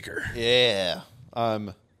looking kicker. Yeah.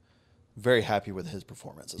 I'm very happy with his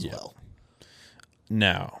performance as well.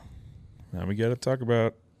 Now we got to talk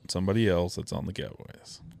about somebody else that's on the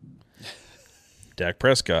Cowboys. Dak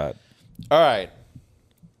Prescott. All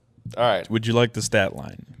right. Would you like the stat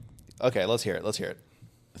line? Okay, let's hear it.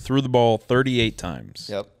 Threw the ball 38 times.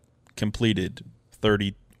 Yep. Completed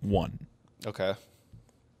 31. Okay.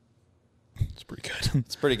 It's pretty good.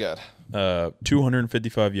 It's pretty good.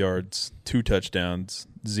 255 yards, 2 touchdowns,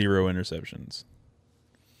 0 interceptions.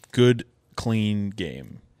 Good, clean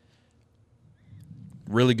game.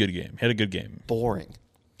 Really good game. Had a good game. Boring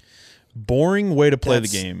way to play the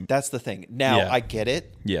game. That's the thing. Now, I get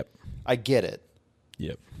it. Yep. I get it.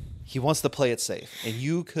 Yep. He wants to play it safe. And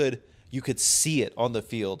you could see it on the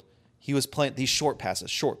field. He was playing these short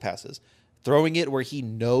passes, throwing it where he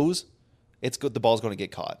knows it's good. The ball's going to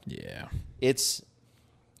get caught. Yeah.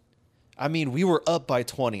 We were up by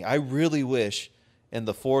 20. I really wish in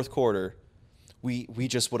the fourth quarter we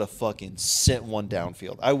just would have fucking sent one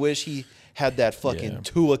downfield. I wish he had that fucking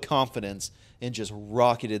Tua confidence and just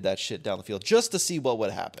rocketed that shit down the field just to see what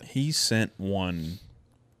would happen. He sent one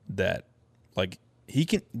that, like, he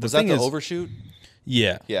can. Was that the overshoot?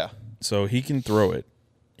 Yeah. Yeah. So he can throw it.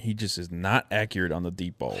 He just is not accurate on the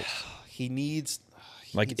deep balls.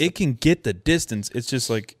 It can get the distance. It's just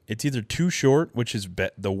like it's either too short, which is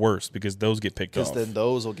the worst because those get picked off. Because then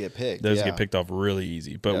those will get picked. Those get picked off really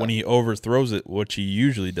easy. But when he overthrows it, which he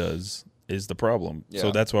usually does, is the problem. Yeah.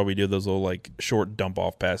 So that's why we do those little like short dump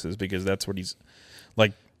off passes because that's what he's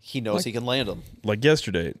like. He knows he can land them. Like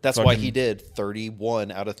yesterday. That's why he did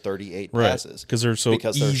 31 out of 38 passes. Because they're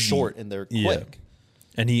they're short and they're quick.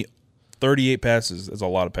 Yeah. And 38 passes is a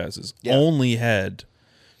lot of passes. Yeah. Only had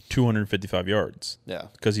 255 yards. Yeah.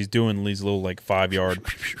 Because he's doing these little like 5 yard.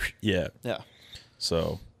 Yeah. Yeah.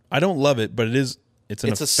 So I don't love it, but it's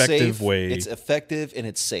an effective way. It's effective and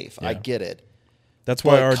it's safe. Yeah. I get it. That's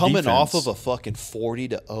why our coming defense, off of a fucking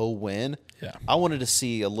 40-0 win, I wanted to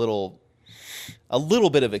see a little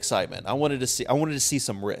bit of excitement. I wanted to see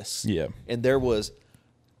some risks. Yeah. And there was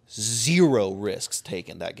 0 risks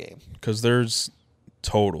taken that game. Because there's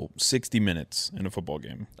total 60 minutes in a football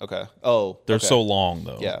game. Okay. Oh. They're so long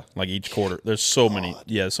though. Yeah. Like each quarter. There's so many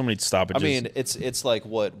so many stoppages. I mean, it's like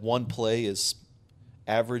what one play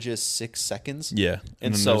averages 6 seconds. Yeah.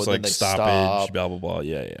 And then so there's like stoppage, blah blah blah.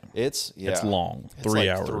 Yeah, yeah. It's long. It's 3 like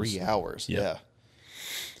hours. 3 hours. Yeah.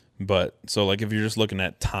 But so like if you're just looking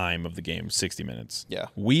at time of the game, 60 minutes. Yeah.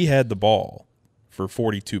 We had the ball for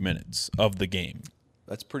 42 minutes of the game.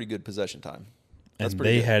 That's pretty good possession time. And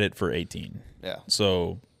they had it for 18. Yeah.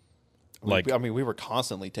 So like we were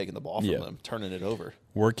constantly taking the ball from them, turning it over.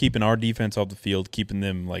 We're keeping our defense off the field, keeping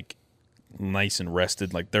them like nice and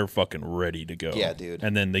rested, like they're fucking ready to go. Yeah, dude.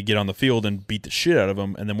 And then they get on the field and beat the shit out of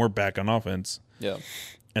them, and then we're back on offense. Yeah.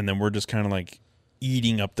 And then we're just kind of like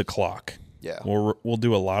eating up the clock. Yeah. We'll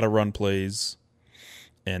do a lot of run plays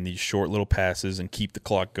and these short little passes and keep the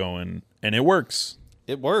clock going, and it works.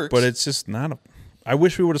 It works. But it's just not I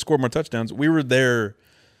wish we would have scored more touchdowns. We were there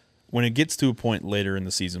when it gets to a point later in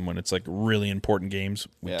the season when it's like really important games.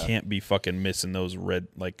 We can't be fucking missing those red,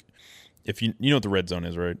 like if you know what the red zone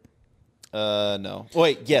is, right? No.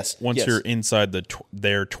 Wait, yes. Once you're inside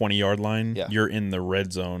their 20-yard line, you're in the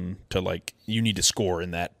red zone to like you need to score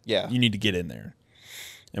in that. Yeah. You need to get in there.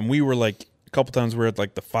 And we were like a couple times we were at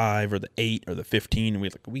like the 5 or the 8 or the 15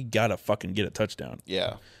 and we gotta fucking get a touchdown.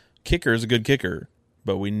 Yeah. Kicker is a good kicker,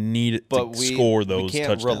 but we need to score those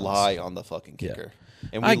touchdowns. We can't rely on the fucking kicker.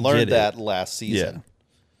 And we learned that last season. Yeah.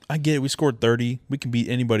 I get it. We scored 30. We can beat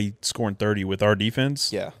anybody scoring 30 with our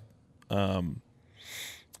defense. Yeah.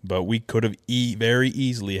 But we could have very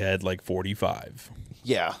easily had like 45.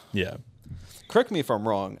 Yeah. Yeah. Correct me if I'm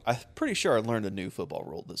wrong. I'm pretty sure I learned a new football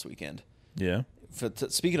rule this weekend. Yeah.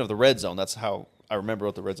 Speaking of the red zone, that's how I remember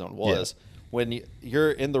what the red zone was. Yeah. When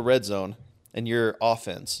you're in the red zone and your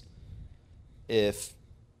offense, if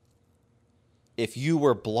you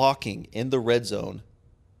were blocking in the red zone,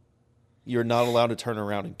 you're not allowed to turn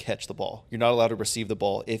around and catch the ball. You're not allowed to receive the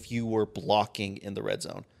ball if you were blocking in the red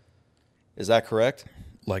zone. Is that correct?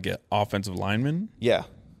 Like an offensive lineman? Yeah.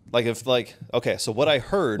 Okay, so what I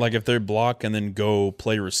heard... Like if they block and then go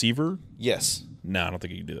play receiver? Yes. No, I don't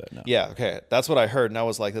think you can do that, no. Yeah, okay. That's what I heard, and I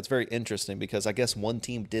was like, that's very interesting because I guess one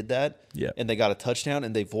team did that, and they got a touchdown,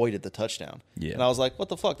 and they voided the touchdown. Yeah. And I was like, what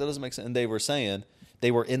the fuck? That doesn't make sense. And they were saying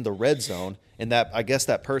they were in the red zone, and that I guess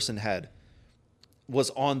that person was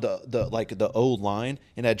on the O line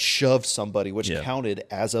and had shoved somebody, which counted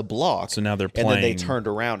as a block. So now they're playing. And then they turned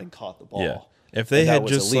around and caught the ball. Yeah. If they had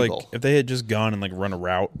just gone and like run a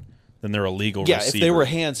route, then they're a legal receiver. Yeah, if they were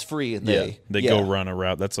hands free and they go run a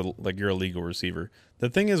route, that's you're a legal receiver. The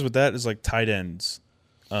thing is with that is like tight ends.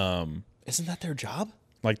 Isn't that their job?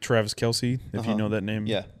 Like Travis Kelce, if you know that name.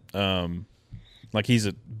 Yeah. Like he's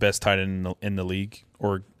the best tight end in the league,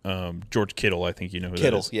 or George Kittle. I think you know who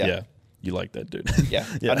Kittle, that is. Yeah. You like that dude. Yeah,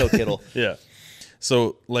 I know Kittle. Yeah.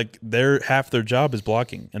 So like half their job is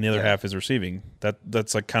blocking and the other half is receiving.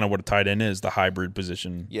 That's like kind of what a tight end is, the hybrid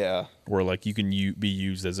position. Yeah. Where like you can be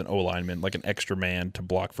used as an O lineman, like an extra man to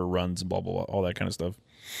block for runs and blah blah blah, all that kind of stuff.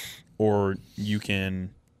 Or you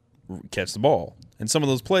can catch the ball. And some of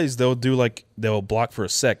those plays they'll block for a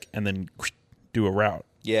sec and then do a route.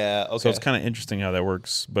 Yeah, okay. So it's kind of interesting how that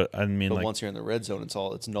works. But I mean, but like once you're in the red zone,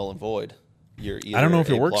 it's null and void. You're either I don't know if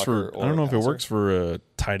a it works blocker for or I don't know a if it passer. works for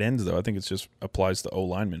tight ends though. I think it just applies to O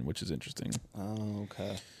linemen, which is interesting. Oh,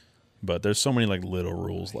 okay. But there's so many like little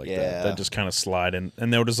rules like Yeah. that just kind of slide in,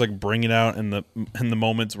 and they'll just like bring it out in the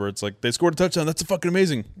moments where it's like they scored a touchdown. That's fucking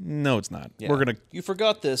amazing. No, it's not. Yeah. We're gonna You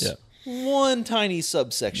forgot this one tiny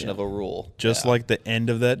subsection of a rule. just like the end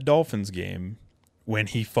of that Dolphins game when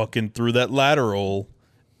he fucking threw that lateral.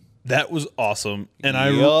 That was awesome, and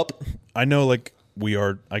Yup. I know like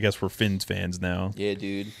I guess we're Finns fans now. Yeah,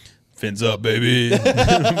 dude. Fins up, baby.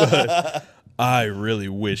 But I really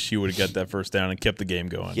wish he would have got that first down and kept the game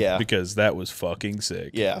going. Yeah. Because that was fucking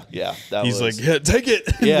sick. Yeah. He's like, yeah, take it.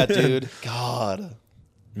 yeah, dude. God.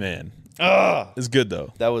 Man. Ah, It's good,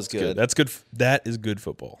 though. that was It's good. That's good. That is good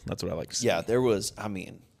football. That's what I like to see. Yeah, there was.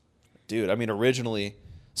 Dude. Originally,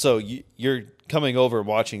 so you're coming over and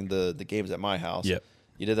watching the games at my house. Yep.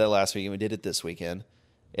 You did that last week, and we did it this weekend.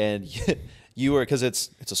 And you were, because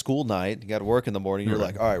it's a school night. You got to work in the morning. You're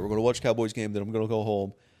like, all right, we're going to watch Cowboys game. Then I'm going to go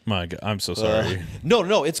home. My God, I'm so sorry.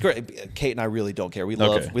 No, it's great. Kate and I really don't care. We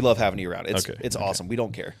love having you around. It's Okay. awesome. We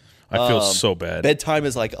don't care. I feel so bad. Bedtime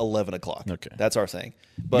is like 11 o'clock. Okay. That's our thing.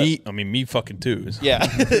 But me fucking too. yeah,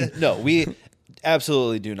 no, we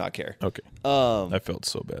absolutely do not care. Okay. I felt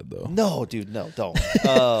so bad though. No, dude, no, don't.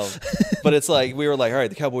 But it's like we were like, all right,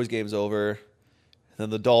 the Cowboys game's over. Then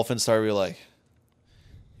the Dolphins started. We were like,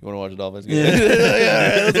 you want to watch the Dolphins game?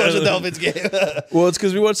 Yeah, let's watch the Dolphins game. Well, it's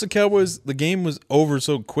because we watched the Cowboys. The game was over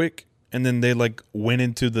so quick, and then they like went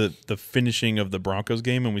into the finishing of the Broncos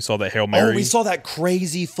game, and we saw that Hail Mary. Oh, we saw that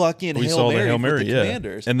crazy fucking We Hail saw Mary the Hail with Mary, the yeah.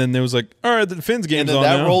 Commanders. And then there was like, all right, the Finns game's And then on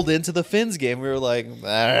that now. rolled into the Finns game. We were like, all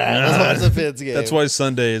right, let's watch the Finns game. That's why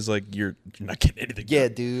Sunday is like you're not getting anything. Yeah,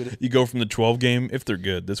 done. dude. You go from the 12 game if they're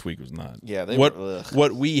good. This week was not. Yeah, they what were, ugh.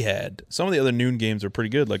 what we had. Some of the other noon games are pretty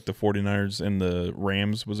good. Like the 49ers and the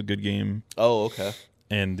Rams was a good game, Oh, okay.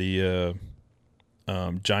 and the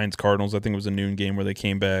Giants Cardinals I think was a noon game where they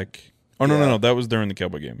came back. Oh Yeah. no, that was during the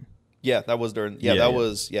Cowboy game. Yeah, that was during. Yeah, Yeah, that yeah.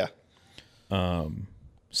 was. Yeah.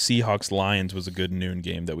 Seahawks Lions was a good noon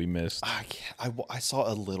game that we missed. I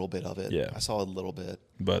saw a little bit of it. Yeah. I saw a little bit.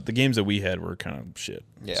 But the games that we had were kind of shit.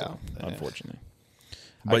 Yeah. so, Yeah. unfortunately.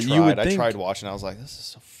 But I tried watching. I was like, this is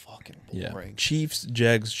so fucking Yeah, boring. Chiefs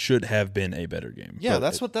Jags should have been a better game. Yeah,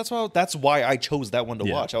 But that's why I chose that one to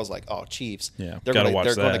Yeah. watch. I was like, oh, Chiefs. Yeah, they're gotta gonna watch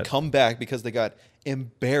they're going to that. come back because they got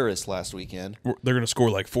embarrassed last weekend. they're going to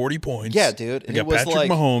score like 40 points. Yeah, dude. They And got it was Patrick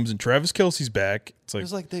like- Mahomes and Travis Kelce's back. It's It like,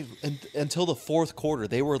 was like until the fourth quarter,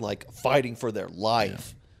 they were like fighting for their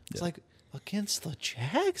life. It's like against the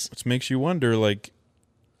Jags, which makes you wonder, like,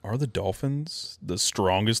 are the Dolphins the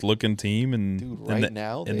strongest looking team in, dude. in Right that,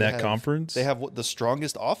 now, in they that have- conference? They have the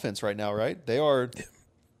strongest offense right now, right? They are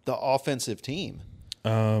the offensive team.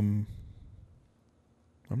 I'm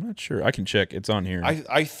not sure. I can check. It's on here.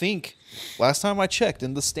 I think last time I checked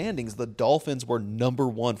in the standings, the Dolphins were number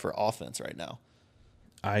one for offense right now.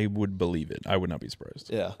 I would believe it. I would not be surprised.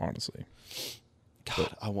 Yeah. honestly.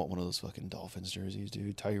 God, I want one of those fucking Dolphins jerseys,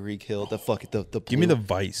 dude. Tyreek Hill, the fucking the blue, Give me the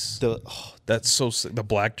Vice. That's so sick. The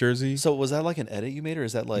black jersey. So was that like an edit you made, or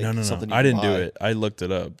is that like No. something? You I can didn't do buy? it. I looked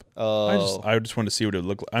it up. Oh, I just wanted to see what it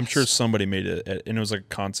looked like. I'm sure somebody made it, and it was like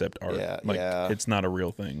concept art. Yeah, like yeah. it's not a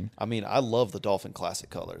real thing. I mean, I love the Dolphin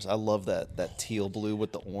classic colors. I love that teal blue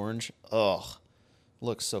with the orange. Ugh,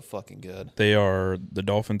 looks so fucking good. The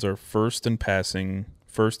Dolphins are first in passing,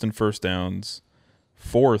 first in first downs,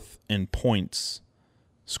 fourth in points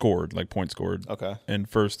scored, like points scored. Okay. And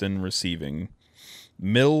first in receiving.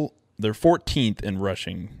 They're 14th in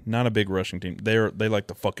rushing. Not a big rushing team. They like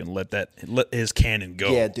to fucking let his cannon go.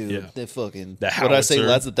 Yeah, dude. They fucking The what did I say? howitzer.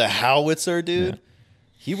 Lads, the howitzer, dude. Yeah.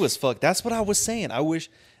 He was fucked. That's what I was saying. I wish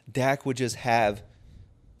Dak would just have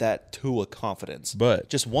that Tua confidence, But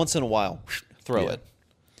just once in a while, throw Yeah. it.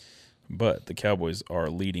 But the Cowboys are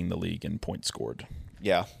leading the league in points scored.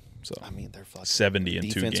 Yeah. So I mean, they're fucking 70 in 2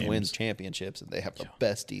 defense games. wins championships, and they have the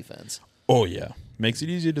best defense. Oh yeah, makes it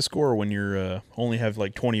easy to score when you're only have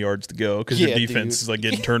like 20 yards to go because Yeah, your defense dude. is like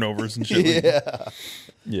getting turnovers and shit. Like, Yeah.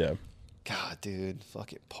 yeah. God, dude,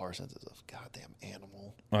 fucking Parsons is a goddamn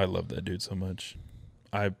animal. I love that dude so much.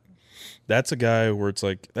 That's a guy where it's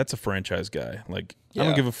like that's a franchise guy. Like I Yeah.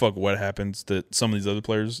 don't give a fuck what happens to some of these other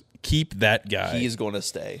players. Keep that guy. He's going to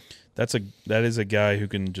stay. That is a guy who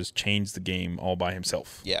can just change the game all by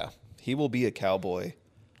himself. Yeah, he will be a Cowboy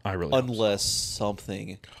I really hope so. unless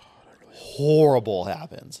something horrible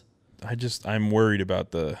happens. I'm worried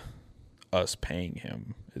about us paying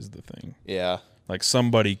him is the thing. Yeah. Like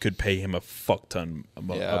somebody could pay him a fuck ton of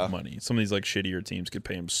Yeah. money. Some of these like shittier teams could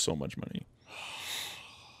pay him so much money.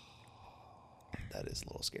 That is a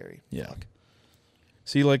little scary. Yeah. Fuck.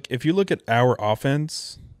 See, like if you look at our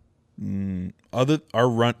offense,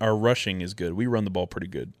 our rushing is good. We run the ball pretty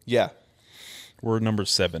good. Yeah. We're number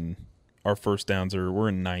 7. Our first downs we're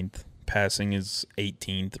in 9th. Passing is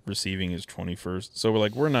 18th. Receiving is 21st. So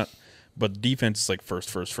we're not. But defense is like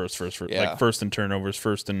first. Yeah. Like first in turnovers,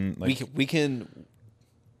 first in like We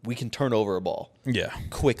can turn over a ball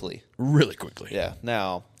quickly. really quickly. Yeah.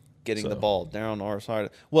 Now getting the ball down our side.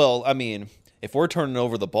 Well, I mean, if we're turning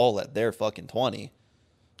over the ball at their fucking 20,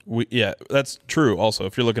 that's true. Also,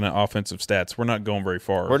 if you're looking at offensive stats, we're not going very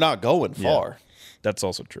far. we're not going far. That's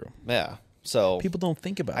also true. Yeah. So People don't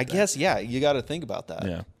think about I that. guess you got to think about that.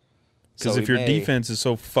 Yeah. Because So if your defense is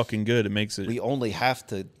so fucking good, it makes it we only have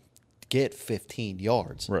to get 15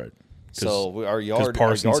 yards. right. So our Because yard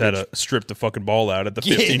Parsons our had yardage, to strip the fucking ball out at the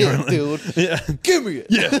 15 yard line. dude. Yeah. Give me it.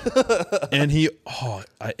 Yeah. And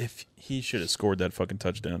if he should have scored that fucking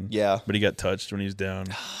touchdown. Yeah. But he got touched when he was down.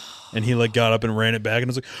 And he like got up and ran it back and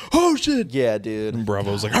was like, "Oh shit." Yeah, dude. And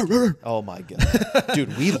Bravo was like, "Arr, arr, arr." Oh my god,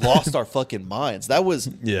 dude, we lost our fucking minds. That was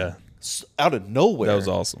Yeah. out of nowhere. That was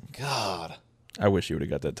awesome. God, I wish he would have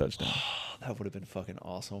got that touchdown. that would have been fucking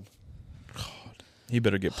awesome. He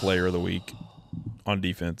better get player of the week on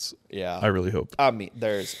defense. Yeah, I really hope. I mean,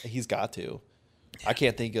 he's got to. I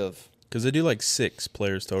can't think of. Because they do like 6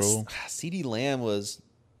 players total. CeeDee Lamb was.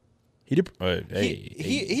 He did.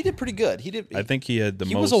 He did pretty good. He did. I think he had the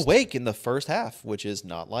he most. was awake in the first half, which is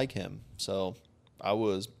not like him. So I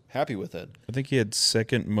was happy with it. I think he had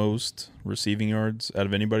second most receiving yards out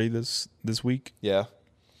of anybody this week. Yeah.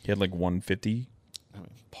 He had like 150. I mean,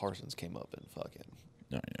 Parsons came up and fucking.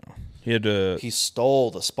 I know. He had He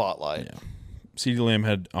stole the spotlight. Yeah. CeeDee Lamb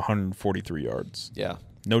had 143 yards. Yeah.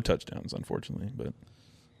 No touchdowns, unfortunately, but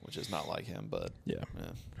Which is not like him, but yeah. yeah.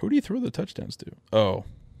 Who do you throw the touchdowns to? Oh,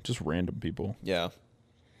 just random people. Yeah.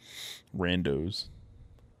 Randos.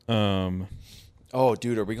 Oh,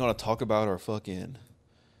 dude, are we gonna talk about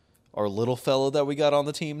our little fella that we got on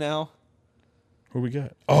the team now? Who we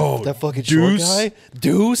got? Oh, That fucking Deuce. short guy,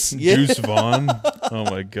 Deuce. Yeah. Deuce Vaughn. Oh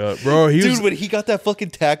my god, bro! Dude, when he got that fucking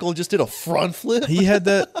tackle and just did a front flip. He had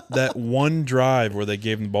that one drive where they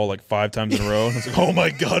gave him the ball like 5 times in a row, and I was like, "Oh my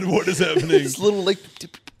god, what is happening?" His little like,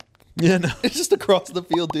 Yeah, no. it's just across the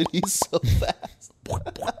field, dude. He's so fast.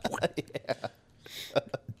 Yeah.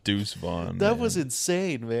 Deuce Vaughn. That man. was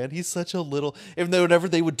insane, man. He's such a little. And then whenever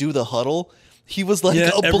they would do the huddle, he was like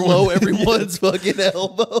Yeah, below everyone's fucking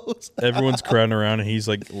elbows. Everyone's crowding around, and he's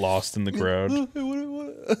like lost in the crowd.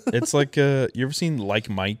 It's like you ever seen Like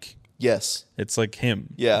Mike? Yes. It's like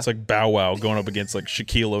him. Yeah. It's like Bow Wow going up against like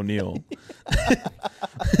Shaquille O'Neal.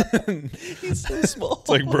 He's so small. It's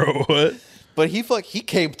like, bro, what? But he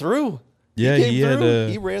came through. Yeah, he he had through.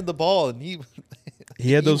 He ran the ball and he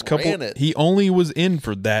had those couple. ran it. He only was in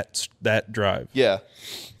for that drive. Yeah.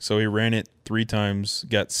 So he ran it 3 times,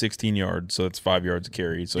 got 16 yards, so that's 5 yards a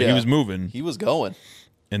carry. So he Yeah. was moving, He was going.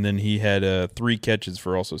 and then he had 3 catches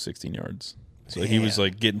for also 16 yards. So he was Man.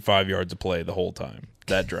 like getting 5 yards of play the whole time.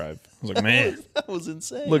 That drive, I was like, man, That was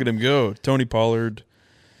insane. look at him go. Tony Pollard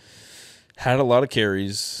had a lot of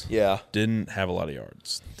carries, Yeah. didn't have a lot of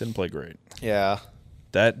yards, didn't play great. Yeah.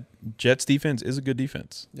 That Jets defense is a good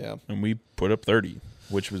defense, Yeah. and we put up 30,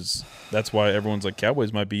 that's why everyone's like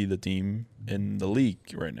Cowboys might be the team in the league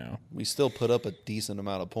right now. We still put up a decent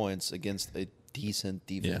amount of points against a decent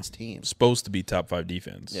defense team. Supposed to be top 5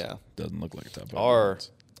 defense. Yeah. Doesn't look like a top 5 Our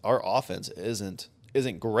defense. offense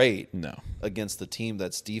isn't great No. against the team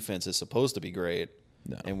that's defense is supposed to be great.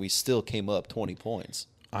 No. And we still came up 20 points.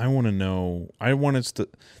 I want to know. I want us to.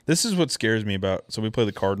 This is what scares me about. So we play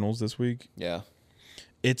the Cardinals this week. Yeah.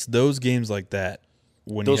 It's those games like that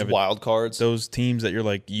when Those you have wild cards. those teams that you're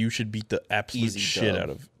like you should beat the absolute Easy shit dub. out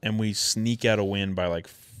of, and we sneak out a win by like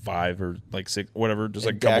 5 or like 6, whatever, just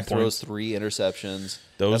and like a Dak couple throws points. 3 interceptions.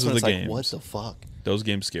 Those That's are when the it's games. Like, what the fuck? Those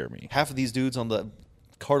games scare me. Half of these dudes on the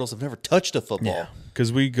Cardinals have never touched a football.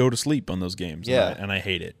 Because we go to sleep on those games. Yeah. and I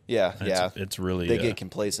hate it. Yeah, And yeah. It's really They get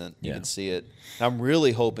complacent. You yeah. can see it. I'm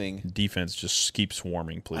really hoping. defense just keeps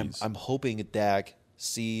swarming. Please. I'm hoping Dak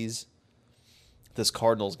sees this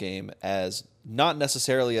Cardinals game as not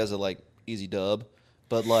necessarily as a like easy dub,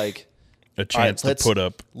 but like a all right, chance to put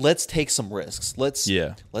up. Let's take some risks. Let's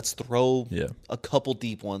throw Yeah. a couple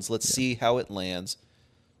deep ones. Let's see how it lands.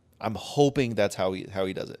 I'm hoping that's how he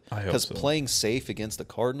does it. I hope Because so. playing safe against the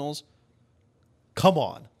Cardinals, come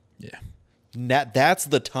on. Yeah. That's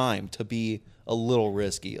the time to be a little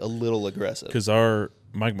risky, a little aggressive. Because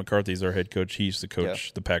Mike McCarthy's our head coach. He used to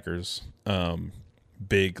coach the Packers.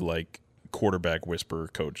 Big like quarterback whisperer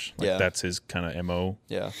coach. Like that's his kind of MO.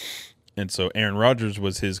 Yeah. And so Aaron Rodgers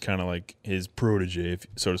was his kind of like his protege,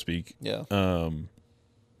 so to speak. Yeah.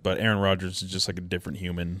 But Aaron Rodgers is just like a different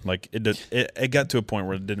human. Like it got to a point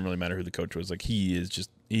where it didn't really matter who the coach was. Like he is just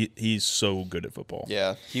he's so good at football.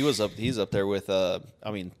 Yeah. He's up there with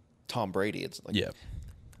Tom Brady. It's like yeah.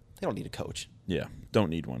 They don't need a coach. Yeah. Don't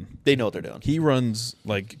need one. They know what they're doing. He runs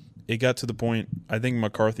like it got to the point I think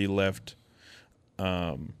McCarthy left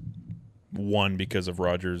one because of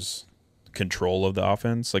Rodgers' control of the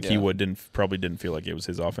offense. Like he probably didn't feel like it was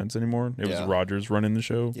his offense anymore. It was Rodgers running the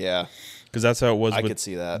show. Yeah. Because that's how it was. I could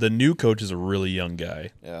see that. The new coach is a really young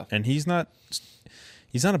guy. Yeah. And he's not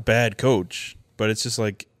a bad coach, but it's just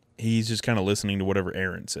like he's just kind of listening to whatever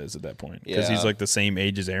Aaron says at that point. Because he's like the same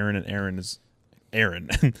age as Aaron, and Aaron is Aaron.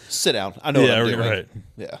 Sit down. I know what I'm doing. Right.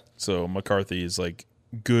 Yeah. So McCarthy is like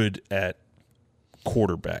good at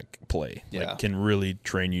quarterback play. Yeah. Like can really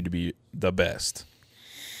train you to be the best.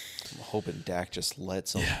 I'm hoping Dak just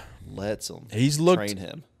lets him. Yeah. Lets him. Train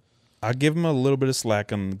him. I give him a little bit of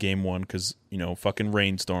slack on game one because, fucking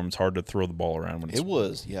rainstorm. It's hard to throw the ball around when it's... It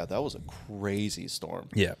was. Yeah, that was a crazy storm.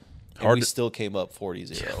 Yeah. And we still came up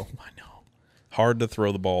 40-0. Yeah, I know. Hard to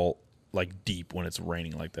throw the ball, like, deep when it's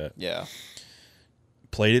raining like that. Yeah.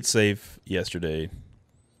 Played it safe yesterday.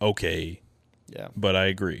 Okay. Yeah. But I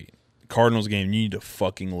agree. Cardinals game, you need to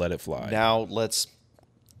fucking let it fly. Now let's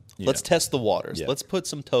test the waters. Yeah. Let's put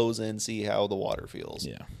some toes in, see how the water feels.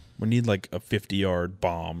 Yeah. We need like a 50-yard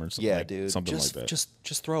bomb or something. Yeah, dude. Something like that.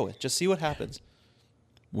 Just throw it. Just see what happens.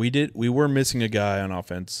 We were missing a guy on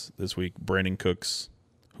offense this week, Brandon Cooks,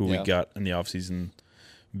 who we got in the offseason.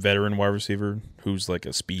 Veteran wide receiver who's like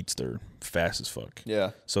a speedster, fast as fuck.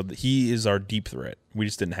 Yeah. So he is our deep threat. We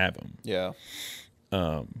just didn't have him. Yeah.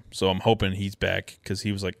 So I'm hoping he's back because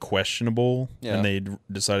he was like questionable, and they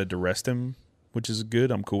decided to rest him, which is good.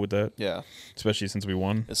 I'm cool with that. Yeah. Especially since we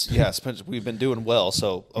won. We've been doing well.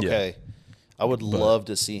 So okay, I would love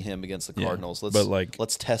to see him against the Cardinals.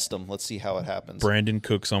 Let's test him. Let's see how it happens. Brandon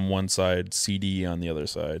Cooks on one side, CD on the other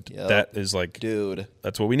side. Yep. That is like, dude,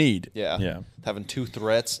 that's what we need. Yeah. Yeah. Having two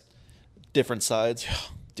threats, different sides.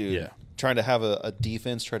 Dude. Yeah. Trying to have a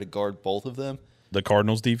defense try to guard both of them. The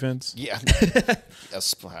Cardinals defense? Yeah.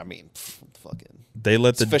 I mean, fucking. They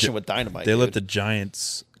let fishing with dynamite. They let the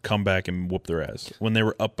Giants come back and whoop their ass when they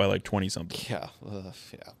were up by like 20 something. Yeah.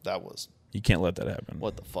 That was. You can't let that happen.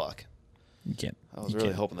 What the fuck? You can't. I was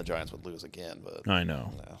really hoping the Giants would lose again, but I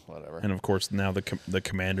know. Yeah, whatever. And of course, now the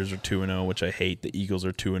Commanders are 2-0, which I hate. The Eagles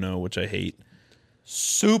are 2-0, which I hate.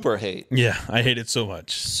 Super hate. Yeah, I hate it so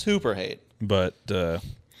much. Super hate. But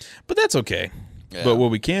that's okay. Yeah. But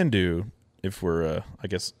what we can do, if we're, I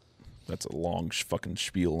guess that's a long fucking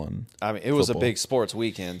spiel on. I mean, it was a big sports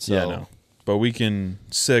weekend. So. Yeah, I know. But we can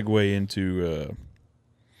segue into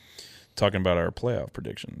talking about our playoff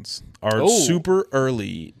predictions. Our super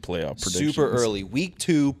early playoff predictions. Super early. Week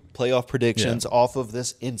 2 playoff predictions off of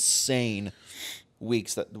this insane 2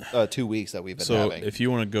 weeks that we've been having. So if you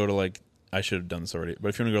want to go to like, I should have done this already, but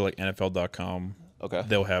if you want to go to like NFL.com, okay,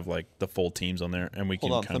 they'll have like the full teams on there, and we can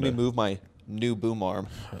kind of. Let me move my new boom arm.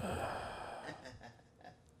 I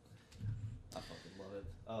fucking love it.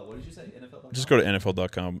 What did you say? NFL.com? Just go to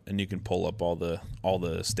NFL.com and you can pull up all the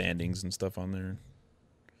standings and stuff on there.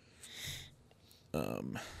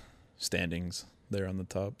 Standings there on the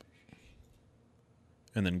top,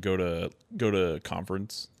 and then go to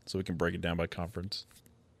conference so we can break it down by conference.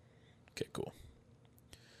 Okay, cool.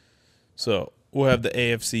 So we'll have the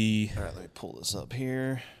AFC. All right, let me pull this up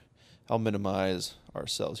here. I'll minimize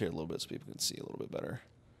ourselves here a little bit so people can see a little bit better.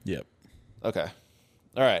 Yep. Okay.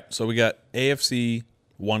 All right. So we got AFC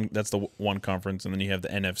one. That's the one conference, and then you have the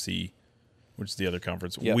NFC, which is the other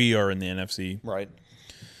conference. Yep. We are in the NFC. Right.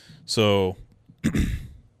 So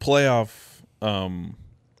playoff, kind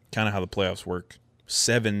of how the playoffs work.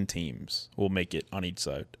 7 teams will make it on each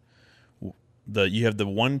side. You have the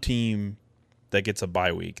one team that gets a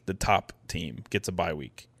bye week. The top team gets a bye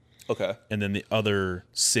week. Okay. And then the other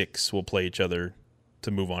 6 will play each other to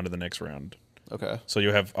move on to the next round. Okay. So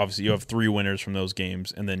you have 3 winners from those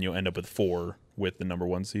games, and then you'll end up with 4 with the number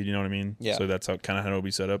 1 seed. You know what I mean? Yeah. So that's how it'll be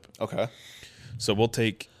set up. Okay. So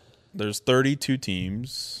there's 32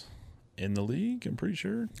 teams in the league, I'm pretty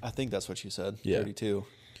sure. I think that's what you said. Yeah. 32.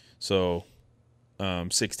 So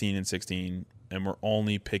 16 and 16, and we're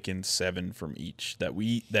only picking 7 from each that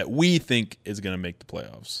we think is going to make the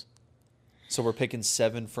playoffs. So we're picking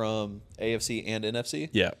 7 from AFC and NFC?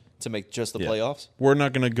 Yeah. To make just the playoffs? We're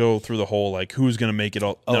not going to go through the whole, like, who's going to make it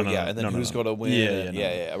all. And then who's going to win.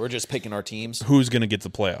 Yeah. We're just picking our teams. Who's going to get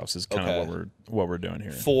the playoffs is kind of what we're doing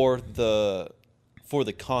here. For the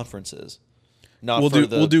conferences. Not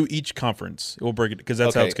we'll do each conference. We'll break it because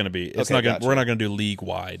that's how Okay. it's going to be. It's Okay, not gonna, gotcha. we're not going to do league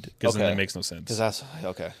wide because then Okay. that makes no sense. Because that's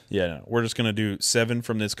okay. Yeah, no, we're just going to do 7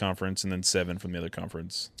 from this conference and then 7 from the other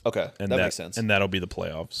conference. Okay, And that makes sense. And that'll be the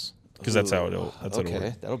playoffs because that's how it'll Okay,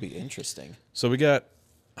 work. that'll be interesting. So we got.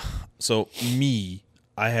 So me,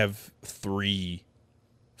 I have 3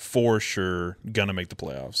 for sure gonna make the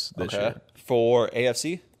playoffs this Okay, year. for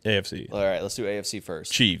AFC. AFC, All right, let's do AFC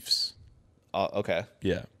first. Chiefs, Okay,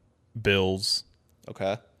 yeah, Bills,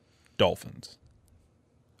 okay, Dolphins.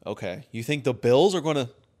 okay. You think the Bills are going to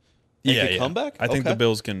make a comeback? I think Okay. the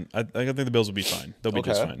Bills can. I think the Bills will be fine. They'll be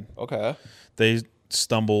just fine. Okay. They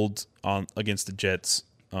stumbled on against the Jets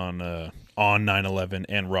on 9/11,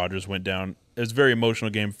 and Rodgers went down. It was a very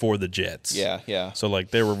emotional game for the Jets. Yeah. So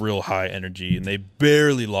like they were real high energy, and they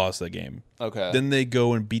barely lost that game. Okay. Then they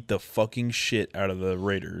go and beat the fucking shit out of the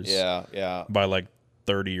Raiders. Yeah. By like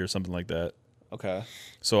 30 or something like that. Okay.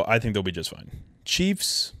 So I think they'll be just fine.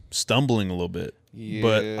 Chiefs stumbling a little bit, Yeah.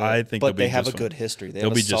 but I think they'll be they have just a fine. good history. They They'll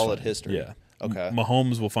have be a just solid fine. history. Yeah. Okay.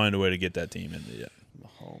 Mahomes will find a way to get that team in. Yeah.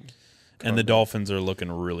 Mahomes. And the Dolphins are looking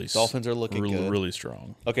Dolphins are looking good. really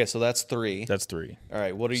strong. Okay, so that's 3. That's 3. All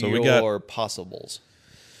right, what are So we your possibles?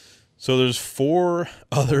 So there's 4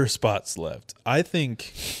 other spots left. I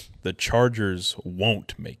think the Chargers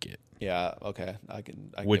won't make it, Yeah, okay. I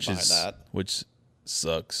can which get behind is that. which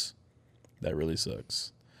sucks. That really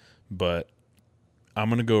sucks. But I'm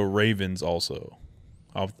gonna go Ravens also.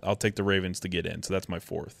 I'll take the Ravens to get in. So that's my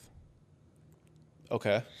 4th.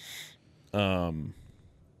 Okay.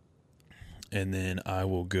 And then I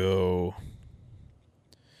will go.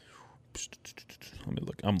 Let me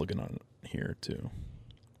look. I'm looking on it here too.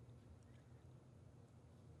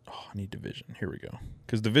 Oh, I need division. Here we go.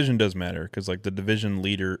 Because division does matter. Because like the division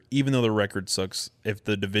leader, even though the record sucks, if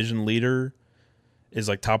the division leader is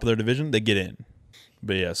like top of their division, they get in.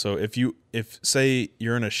 But yeah, so if say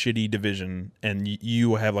you're in a shitty division and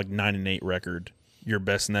you have like 9-8 record, you're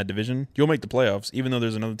best in that division, you'll make the playoffs. Even though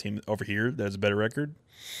there's another team over here that has a better record,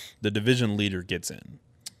 the division leader gets in.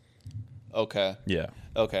 Okay. Yeah.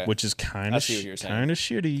 Okay. Which is kind of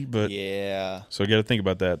shitty, but yeah. so I got to think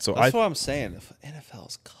about that. So That's what I'm saying. If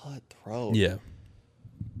NFL's cutthroat. yeah.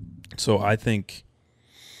 So I think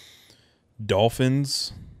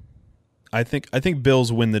Dolphins. I think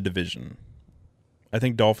Bills win the division. I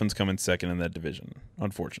think Dolphins come in second in that division,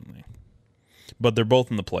 unfortunately. But they're both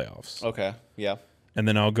in the playoffs. Okay. Yeah. And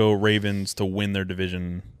then I'll go Ravens to win their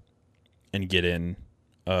division and get in.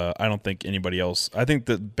 I don't think anybody else. I think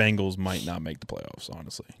the Bengals might not make the playoffs,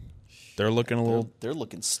 honestly. They're looking a little They're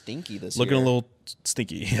looking stinky this looking year. a little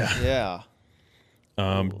stinky. Yeah.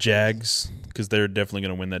 Yeah. Jags, because they're definitely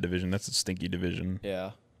going to win that division. That's a stinky division.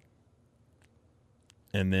 Yeah.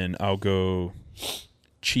 And then I'll go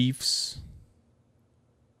Chiefs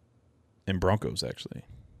and Broncos, actually.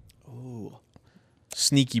 Ooh.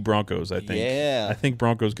 Sneaky Broncos, I think. Yeah. I think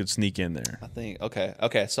Broncos could sneak in there. I think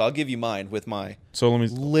okay. So I'll give you mine with my So let me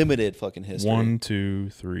limited fucking history. 1, 2,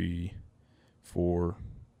 3, 4,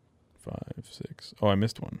 5, 6. Oh, I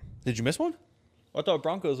missed one. Did you miss one? I thought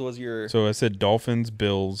Broncos was your. So I said Dolphins,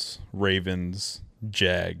 Bills, Ravens,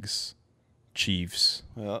 Jags, Chiefs,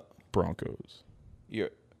 Yeah. Broncos. Yeah.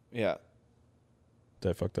 Did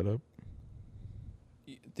I fuck that up?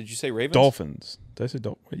 Did you say Ravens? Dolphins. Did I say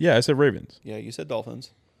Dolphins? Yeah, I said Ravens. Yeah, you said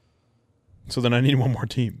Dolphins. So then I need one more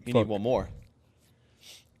team. You Fuck. need one more.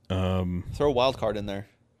 Um, Throw a wild card in there.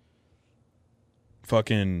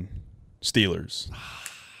 fucking Steelers.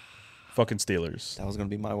 Fucking Steelers. That was going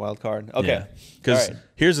to be my wild card. Okay. Because All right.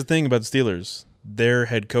 here's the thing about the Steelers. Their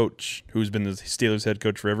head coach, who's been the Steelers head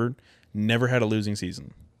coach forever, never had a losing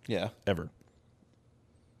season. Yeah. Ever.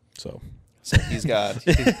 So. So he's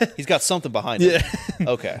got something behind it.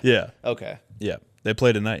 Okay. Yeah. Okay. Yeah. They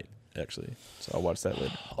play tonight, actually. So I'll watch that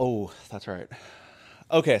later. Oh, that's right.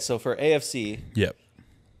 Okay, so for AFC, Yep.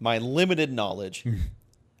 my limited knowledge,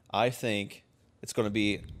 I think it's going to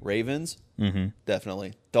be Ravens,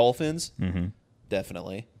 definitely. Dolphins,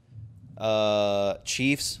 definitely.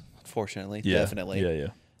 Chiefs, unfortunately, Yeah. definitely. Yeah.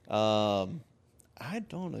 I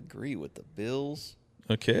don't agree with the Bills.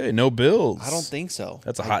 Okay. No Bills. I don't think so.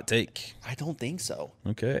 That's a hot take. I don't think so.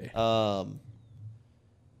 Okay.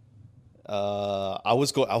 I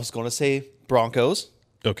was going to say Broncos.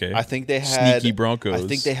 Okay. I think they had Sneaky Broncos. I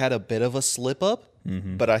think they had a bit of a slip up,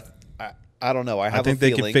 but I don't know. I have think a they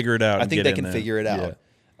can feeling. figure it out I and think get they in can there. figure it out.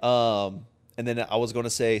 And then I was going to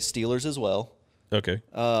say Steelers as well. Okay.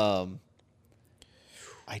 I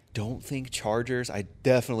don't think Chargers. I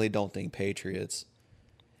definitely don't think Patriots.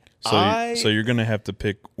 So you're going to have to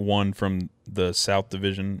pick one from the South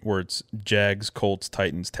Division where it's Jags, Colts,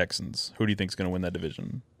 Titans, Texans. Who do you think is going to win that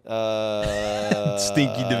division?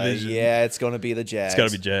 Stinky division. Yeah, it's going to be the Jags. It's got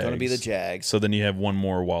to be Jags. Going to be the Jags. So then you have one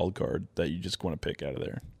more wild card that you just want to pick out of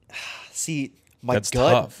there. See, my That's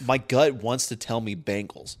gut, tough. my gut wants to tell me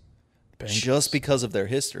Bengals, just because of their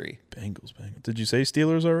history. Bengals. Did you say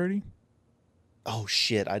Steelers already? Oh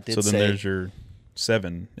shit, I did. So then say, there's your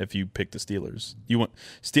 7 if you pick the Steelers. You want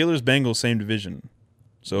Steelers, Bengals, same division.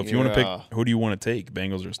 So if you want to pick, who do you want to take,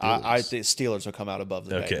 Bengals or Steelers? I think Steelers will come out above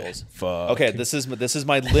the Okay, Bengals. fuck. Okay, this is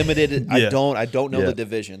my limited. Yeah. I don't know Yeah. the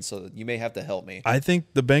division, so you may have to help me. I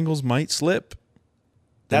think the Bengals might slip.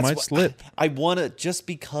 They might slip. I want to, just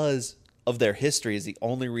because of their history is the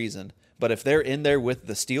only reason. But if they're in there with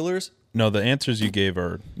the Steelers, No, the answers you gave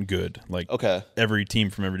are good. Like okay, every team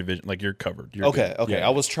from every division, like you're covered. You're okay, good. okay. Yeah.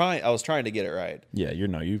 I was trying to get it right. Yeah, you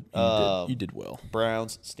did well.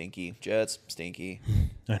 Browns stinky, Jets stinky,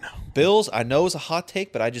 I know. Bills I know is a hot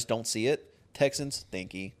take, but I just don't see it. Texans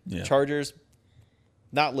stinky, Yeah. Chargers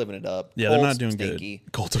not living it up. Yeah, Colts, they're not doing stinky.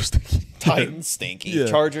 good. Colts are stinky. Titans stinky, Yeah.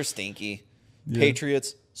 Chargers stinky,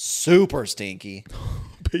 Patriots super stinky.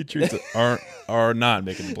 Patriots are not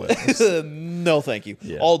making the playoffs. No, thank you.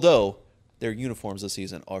 Yeah. Although their uniforms this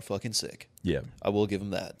season are fucking sick. Yeah. I will give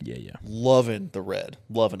them that. Yeah. Loving the red,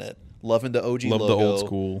 loving it, loving the OG Love logo. the old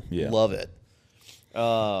school. Yeah. Love it.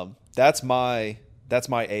 That's my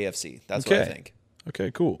AFC. That's what I think. Okay,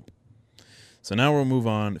 cool. So now we'll move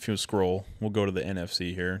on. If you scroll, we'll go to the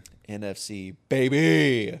NFC here. NFC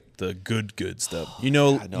baby. The good stuff. I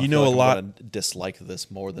know, I feel a like lot. I'm gonna dislike this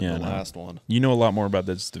more than Yeah, the no. last one. You know a lot more about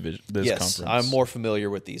this division, this Yes, conference. I'm more familiar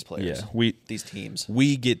with these players. Yeah, these teams.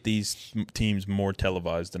 we get these teams more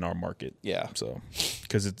televised in our market. Yeah. So,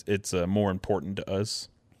 because it's more important to us.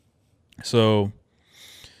 So,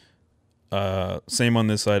 same on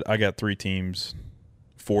this side. I got 3 teams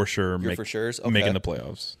for sure. You're for sure's? Okay. Making the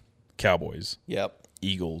playoffs. Cowboys, Yep.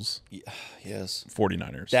 Eagles, Yes.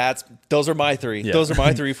 49ers. Those are my 3. Yeah. Those are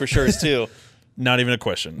my 3 for sure's too. Not even a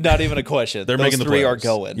question. Not even a question. They're Those making the 3 are playoffs.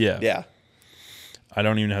 going. Yeah. Yeah. I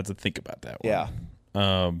don't even have to think about that one.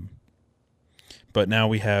 Yeah. But now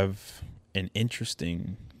we have an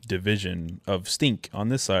interesting division of stink on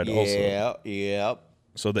this side also. Yeah. Yep.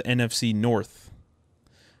 So the NFC North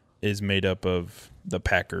is made up of the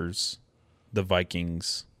Packers, the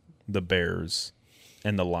Vikings, the Bears,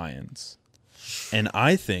 and the Lions. And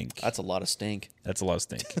I think That's a lot of stink. that's a lot of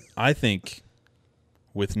stink. I think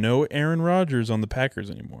with no Aaron Rodgers on the Packers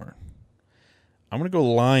anymore, I'm going to go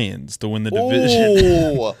Lions to win the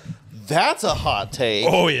division. Oh, that's a hot take.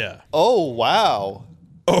 Oh, yeah. Oh, wow.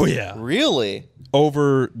 Oh, yeah. Really?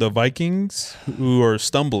 Over the Vikings, who are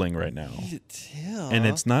stumbling right now. Yeah. And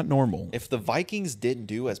it's not normal. If the Vikings didn't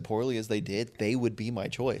do as poorly as they did, they would be my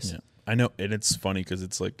choice. Yeah. I know. And it's funny because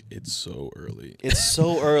it's so early. It's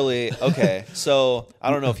so early. Okay, so I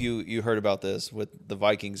don't know if you heard about this with the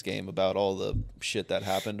Vikings game, about all the shit that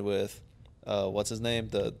happened with what's his name?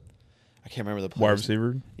 I can't remember the Wide player's-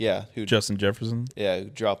 receiver, Yeah, who Justin Jefferson. who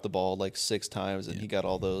dropped the ball like 6 times and he got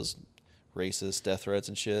all those racist death threats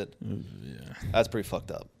and shit. Yeah. That's pretty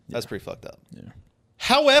fucked up. That's pretty fucked up. Yeah.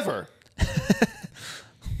 However,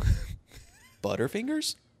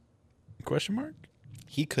 Butterfingers, Question mark?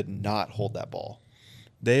 he could not hold that ball.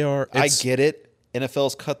 They are. I get it.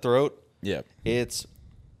 NFL's cutthroat. Yeah.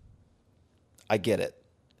 I get it.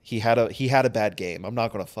 He had a bad game. I'm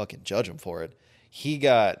not gonna fucking judge him for it. He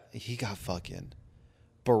got fucking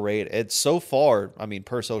berated. It's so far, I mean,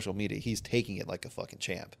 per social media, he's taking it like a fucking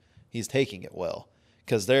champ. He's taking it well.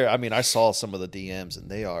 Because I saw some of the DMs and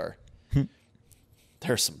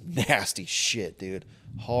there's some nasty shit, dude.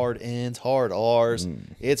 Hard ends, hard R's.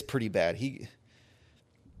 It's pretty bad.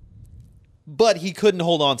 But he couldn't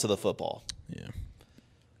hold on to the football. Yeah.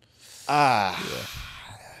 I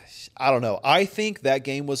don't know. I think that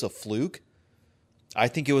game was a fluke. I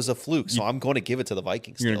think it was a fluke, so I'm going to give it to the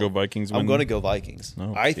Vikings. You're gonna go Vikings I'm win? going to go Vikings.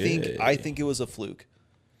 Okay. I think it was a fluke.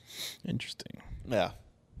 Interesting. Yeah.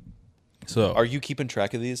 So Are you keeping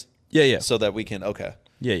track of these? yeah. So that we can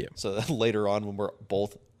Yeah. So that later on when we're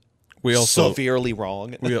both We also severely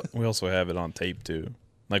wrong. we also have it on tape too.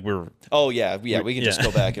 Like we can just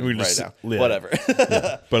go back and We write just- it down. yeah. Whatever.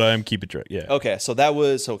 But I am keeping track. Yeah. Okay, so that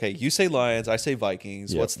was You say Lions, I say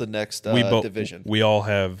Vikings. Yep. What's the next both division? We all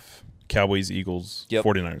have Cowboys, Eagles, Yep.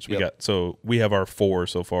 49ers. Yep. We have our 4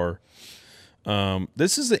 so far.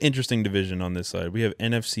 This is an interesting division on this side. We have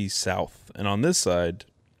NFC South, and on this side,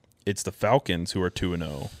 it's the Falcons who are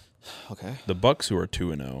 2-0, Okay. the Bucks who are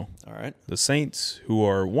 2-0, All right. the Saints who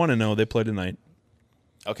are 1-0. They play tonight,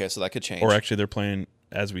 Okay, so that could change. or actually they're playing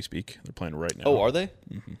as we speak. They're playing right now. Oh, are they?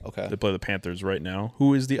 Mm-hmm. Okay. They play the Panthers right now,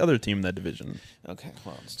 who is the other team in that division. Okay.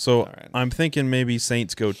 Well, So all right. I'm thinking maybe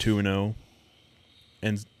Saints go 2-0.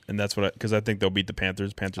 and that's what because I think they'll beat the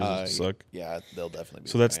Panthers. Panthers suck. Yeah, they'll definitely.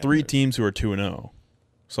 So that's 3 teams who are 2-0.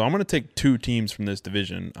 So I'm going to take 2 teams from this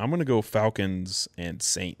division. I'm going to go Falcons and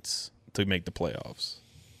Saints to make the playoffs.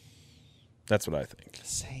 That's what I think.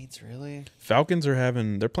 Saints, really? Falcons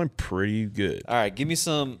they're playing pretty good. All right, give me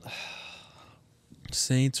some.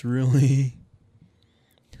 Saints, really?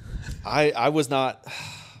 I was not.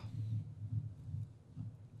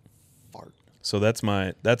 Fart. So that's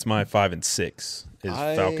my 5 and 6 is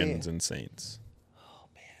Falcons and Saints. Oh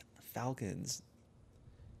man, the Falcons.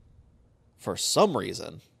 For some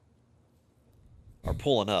reason, are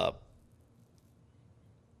pulling up.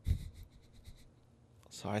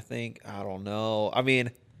 So I don't know. I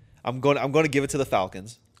mean, I'm going to give it to the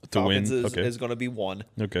Falcons. Falcons is going to be 1.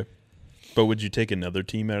 Okay. But would you take another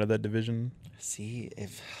team out of that division? See,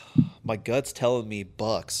 if my gut's telling me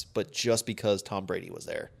Bucks, but just because Tom Brady was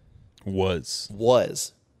there. Was.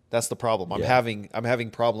 That's the problem. I'm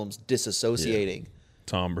having problems disassociating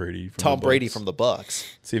Tom Brady from the Bucks.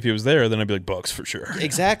 See, if he was there, then I'd be like Bucks for sure.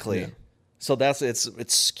 Exactly. Yeah. So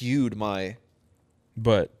it's skewed my.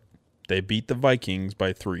 But they beat the Vikings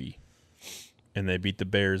by 3, and they beat the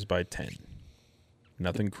Bears by 10.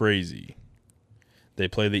 Nothing crazy. They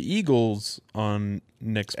play the Eagles on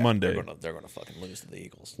next Monday. They're gonna fucking lose to the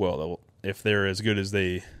Eagles. Well, if they're as good as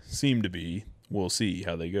they seem to be, we'll see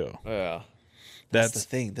how they go. Yeah, that's the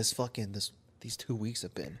thing. These 2 weeks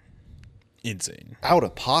have been insane, out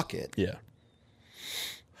of pocket. Yeah.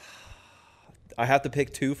 I have to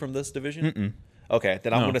pick 2 from this division. Mm-mm. Okay,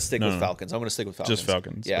 then I'm going to stick with Falcons. I'm going to stick with Falcons. Just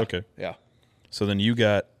Falcons. Yeah. Okay. Yeah. So then you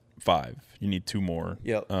got 5. You need 2 more.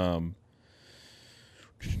 Yep.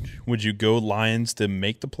 Would you go Lions to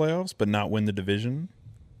make the playoffs but not win the division?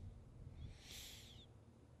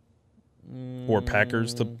 Or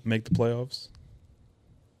Packers to make the playoffs?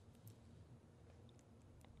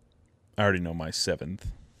 I already know my 7th.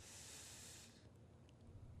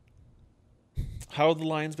 How have the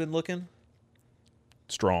Lions been looking?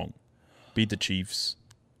 Strong. Beat the Chiefs.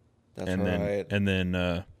 That's right. And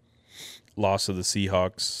then loss of the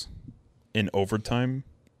Seahawks in overtime.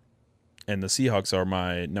 And the Seahawks are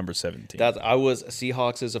my number 17.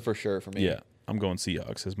 Seahawks is a for sure for me. Yeah, I'm going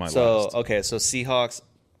Seahawks as my last. Okay, so Seahawks.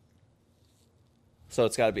 So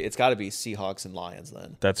it's got to be Seahawks and Lions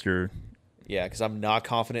then. That's your. Yeah, because I'm not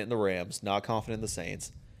confident in the Rams, not confident in the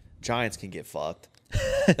Saints. Giants can get fucked.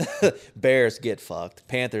 Bears get fucked.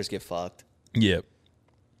 Panthers get fucked. Yep.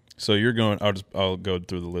 So you're going. I'll go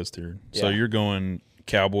through the list here. Yeah. So you're going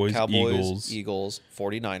Cowboys, Eagles,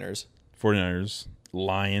 49ers,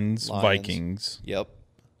 Lions, Vikings. Yep.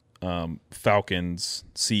 Falcons,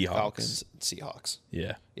 Seahawks.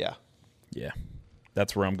 Yeah.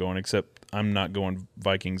 That's where I'm going. Except I'm not going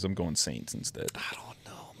Vikings. I'm going Saints instead. I don't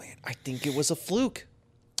know, man. I think it was a fluke.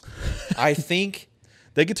 I think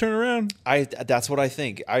they could turn around. That's what I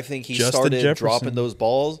think. I think he Justin started Jefferson. dropping those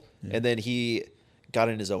balls, and then he got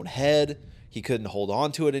in his own head. He couldn't hold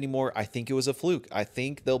on to it anymore. I think it was a fluke. I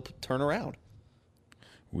think they'll turn around.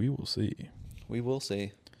 We will see. We will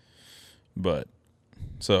see. But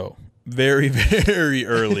so very, very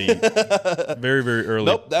early. Very, very early.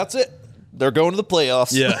 Nope, that's it. They're going to the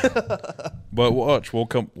playoffs. Yeah. But watch,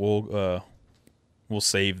 we'll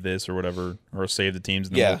save this or whatever, or save the teams,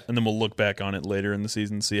 and then we'll look back on it later in the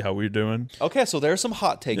season, see how we're doing. Okay, so there's some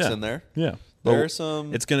hot takes in there. Yeah. There's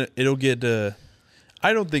some. It'll get.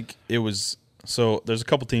 I don't think it was. So there's a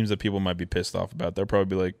couple teams that people might be pissed off about. They'll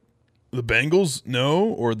probably be like, the Bengals, no,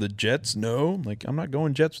 or the Jets, no. Like, I'm not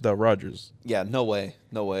going Jets without Rodgers. Yeah, no way.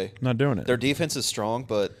 Not doing it. Their defense is strong,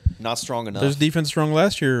 but not strong enough. There's defense strong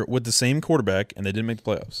last year with the same quarterback, and they didn't make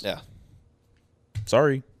the playoffs. Yeah.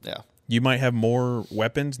 Sorry. Yeah. You might have more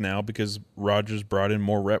weapons now because Rodgers brought in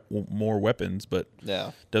more weapons, but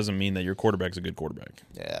doesn't mean that your quarterback's a good quarterback.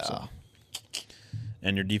 Yeah. So.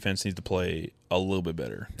 And your defense needs to play a little bit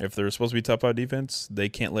better. If they're supposed to be top 5 defense, they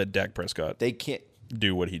can't let Dak Prescott. They can't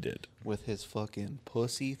do what he did with his fucking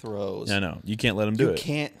pussy throws. I know you can't let him do it. You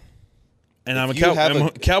can't. And I'm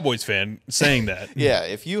a Cowboys fan saying that. Yeah,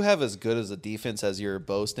 if you have as good as a defense as you're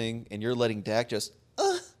boasting, and you're letting Dak just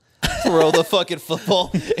throw the fucking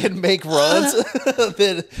football and make runs,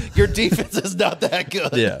 then your defense is not that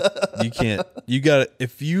good. Yeah, you can't. You got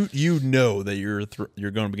if you know that you're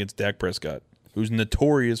going up against Dak Prescott, who's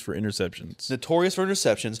notorious for interceptions,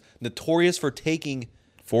 notorious for taking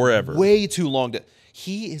forever, way too long to.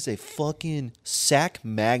 He is a fucking sack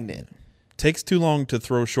magnet. Takes too long to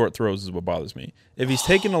throw short throws is what bothers me. If he's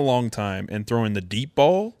taking a long time and throwing the deep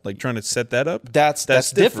ball, like trying to set that up, that's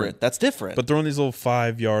different. That's different. But throwing these little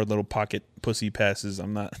 5-yard little pocket pussy passes,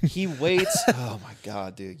 I'm not. He waits. Oh my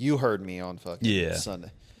god, dude! You heard me on fucking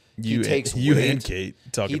Sunday. You and Kate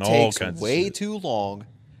talking all takes kinds of way shit. too long.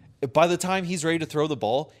 By the time he's ready to throw the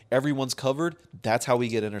ball, everyone's covered. That's how we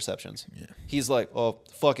get interceptions. Yeah. He's like, oh,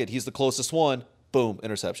 fuck it. He's the closest one. Boom,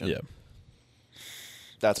 interception. Yeah.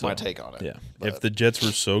 That's my take on it. Yeah. But, If the Jets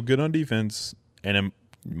were so good on defense, and it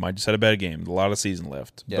might just had a bad game, a lot of season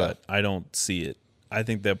left, but I don't see it. I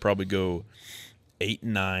think they'll probably go 8-9,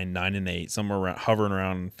 9-8, somewhere around, hovering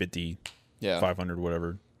around 50, 500,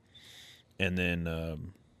 whatever, and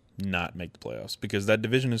then not make the playoffs because that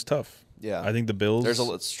division is tough. Yeah. I think the Bills.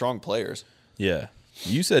 There's strong players. Yeah.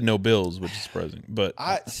 You said no Bills, which is surprising, but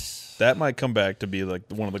that might come back to be like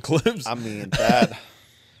one of the clips. I mean,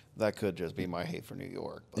 that could just be my hate for New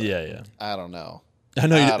York. But yeah. I don't know. I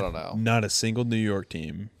don't know. Not a single New York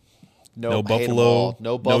team. No Buffalo.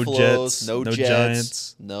 No Buffaloes. No Jets. No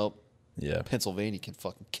Giants. Nope. Yeah. Pennsylvania can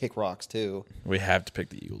fucking kick rocks too. We have to pick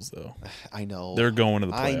the Eagles though. I know. They're going to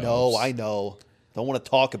the playoffs. I know. Don't want to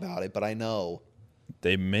talk about it, but I know.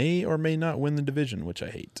 They may or may not win the division, which I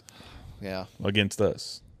hate. Yeah. Against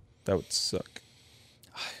us. That would suck.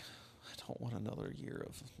 I don't want another year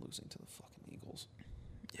of losing to the fucking Eagles.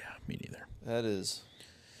 Yeah, me neither. That is.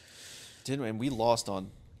 And we lost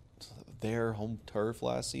on their home turf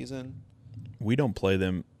last season. We don't play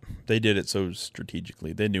them. They did it so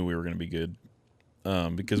strategically. They knew we were going to be good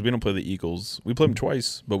because we don't play the Eagles. We play them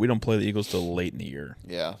twice, but we don't play the Eagles till late in the year.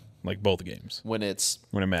 Yeah. Like both games. When it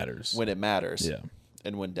matters. When it matters. Yeah.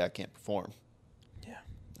 And when Dak can't perform. Yeah.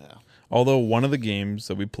 Yeah. Although one of the games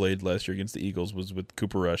that we played last year against the Eagles was with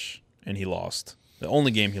Cooper Rush, and he lost. The only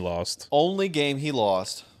game he lost.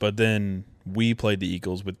 But then we played the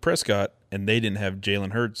Eagles with Prescott, and they didn't have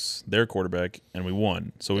Jalen Hurts, their quarterback, and we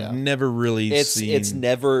won. So we've never really seen. It's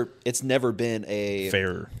never been a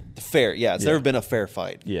fair. Yeah, it's never been a fair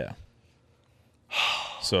fight. Yeah.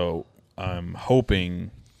 So I'm hoping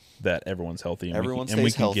that everyone's healthy and everyone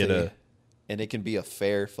we can healthy, get and it can be a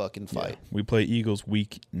fair fucking fight. Yeah. We play Eagles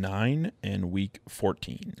week 9 and week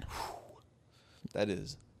 14. That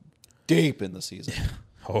is deep in the season.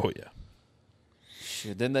 Oh yeah.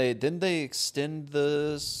 Shit. Didn't they extend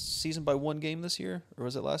the season by one game this year, or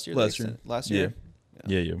was it last year? Last year.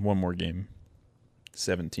 Yeah. One more game.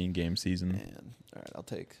 17-game season. Man. All right, I'll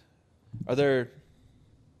take. Are there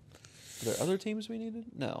other teams we needed?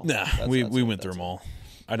 No. Nah, we went through them all.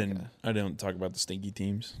 I didn't talk about the stinky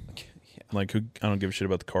teams. Yeah. Like I don't give a shit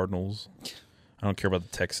about the Cardinals. I don't care about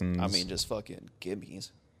the Texans. I mean, just fucking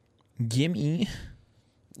gimmies. Gimme.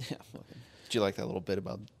 Yeah. Did you like that little bit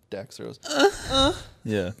about Dak throws?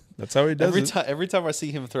 Yeah, that's how he does it. Every time I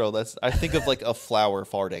see him throw, I think of like a flower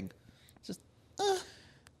farting. Just.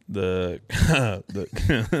 The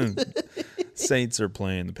Saints are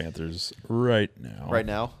playing the Panthers right now. Right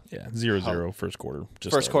now? Yeah, 0-0 first quarter.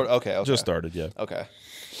 Quarter. Okay. Just started. Yeah. Okay.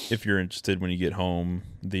 If you're interested, when you get home,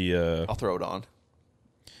 I'll throw it on.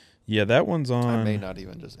 Yeah, that one's on. I may not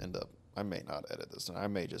even just end up. I may not edit this. I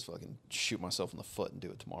may just fucking shoot myself in the foot and do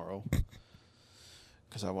it tomorrow.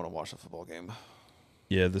 Because I want to watch the football game.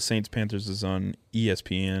 Yeah, the Saints Panthers is on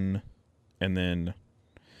ESPN, and then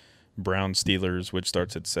Browns Steelers, which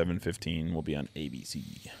starts at 7:15, will be on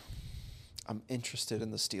ABC. I'm interested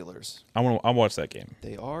in the Steelers. I'll watch that game.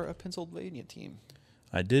 They are a Pennsylvania team.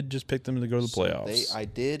 I did just pick them to go to the playoffs. I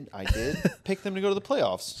did pick them to go to the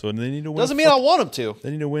playoffs. So they need to win. Doesn't mean I want them to.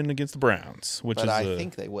 They need to win against the Browns, but I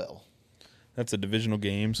think they will. That's a divisional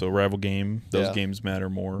game, so a rival game. Those games matter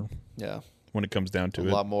more. Yeah. When it comes down to it.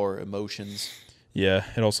 A lot more emotions. Yeah,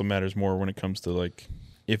 it also matters more when it comes to like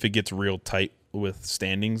if it gets real tight with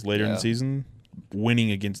standings later in the season,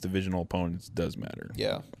 winning against divisional opponents does matter.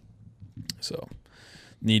 Yeah. So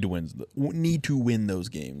need to win those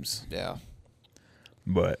games. Yeah.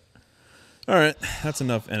 But all right, that's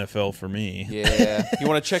enough NFL for me. Yeah. You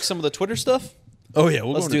want to check some of the Twitter stuff? Oh yeah,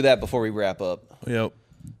 let's do that before we wrap up. Yep.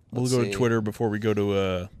 We'll go to Twitter before we go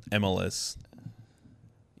to MLS.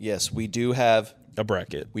 Yes, we do have a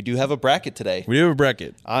bracket. We do have a bracket today. We do have a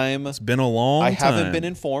bracket. It's been a long time. I haven't been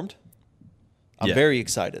informed. I'm very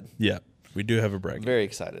excited. Yeah, we do have a bracket. Very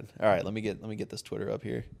excited. All right, let me get this Twitter up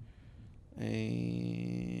here.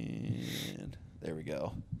 And there we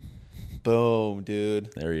go. Boom,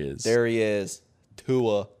 dude. There he is. There he is.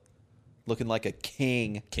 Tua. Looking like a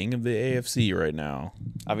king. King of the AFC right now.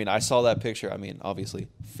 I mean, I saw that picture. I mean, obviously,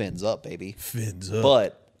 fins up, baby. Fins up.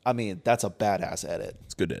 But, I mean, that's a badass edit.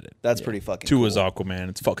 It's a good edit. That's pretty fucking Tua's cool. Aquaman.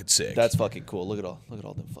 It's fucking sick. That's fucking cool. Look at all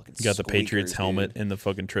them fucking You got the Patriots dude. helmet in the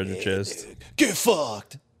fucking treasure chest. Dude. Get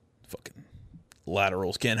fucked. Fucking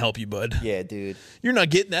laterals can't help you, bud. Yeah, dude. You're not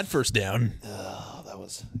getting that first down. Oh, that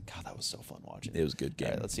was so fun watching. It was a good game.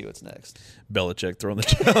 All right, let's see what's next. Belichick throwing the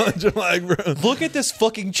challenge flag, bro. Look at this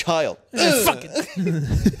fucking child. Fuck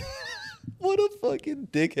it. What a fucking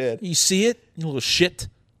dickhead. You see it? You little shit.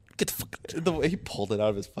 Get the fuck out. The way he pulled it out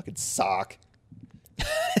of his fucking sock.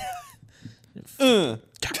 This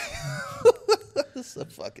is so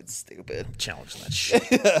fucking stupid. Challenge that shit.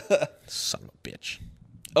 Son of a bitch.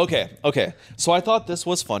 Okay. So I thought this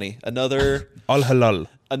was funny. Another Al-Halal.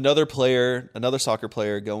 another soccer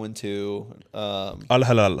player going to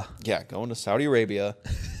Al-Halal. going to Saudi Arabia.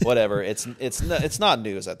 Whatever. It's not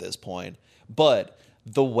news at this point. But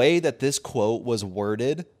the way that this quote was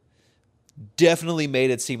worded definitely made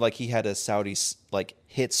it seem like he had a Saudi like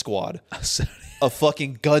hit squad. A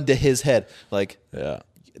fucking gun to his head. Like, Yeah.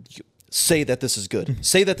 say that this is good.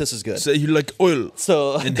 Say that this is good. Say you like oil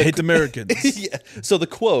So and hate Americans. Yeah. So the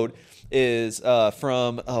quote is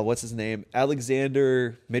from what's his name?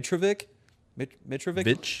 Alexander Mitrovic. Mitrovic.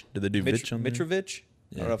 Vitch? Did they do Vitch on there? Mitrovic?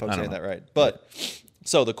 I don't know if I'm I saying don't that know. right. But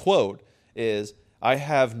so the quote is, "I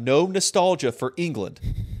have no nostalgia for England.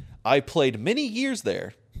 I played many years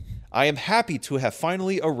there. I am happy to have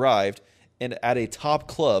finally arrived and at a top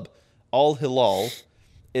club. Al Hilal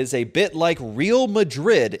is a bit like Real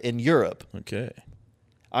Madrid in Europe. Okay.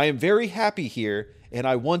 I am very happy here and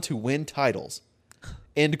I want to win titles."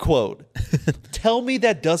 End quote. Tell me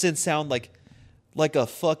that doesn't sound like a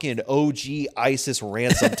fucking OG ISIS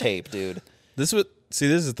ransom tape, dude. This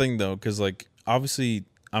is the thing though, because like obviously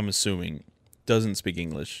I'm assuming doesn't speak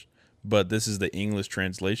English, but this is the English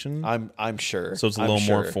translation. I'm sure. So it's a I'm little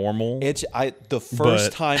more sure. formal. The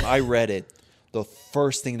first time I read it, the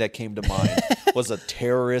first thing that came to mind was a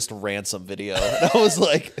terrorist ransom video. And I was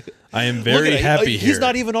like, I am very happy here. He's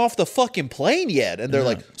not even off the fucking plane yet. And they're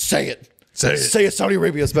like, say it. Say it. Saudi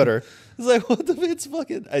Arabia is better. It's like, what the it's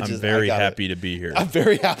fucking I'm very happy to be here. I'm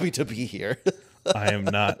very happy to be here. I am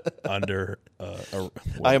not under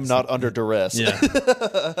I am not under duress. Yeah.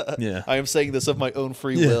 Yeah. I am saying this of my own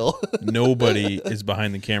free will. Nobody is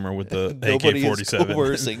behind the camera with the Nobody is AK-47.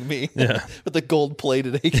 coercing me Yeah. with the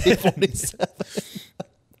gold-plated AK-47.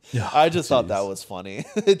 Yeah, I just thought that was funny.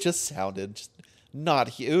 It just sounded just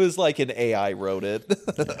not. It was like an AI wrote it.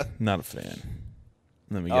 Not a fan.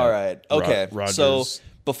 Then we got All right. Okay. Rodgers. So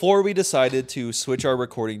before we decided to switch our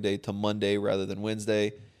recording date to Monday rather than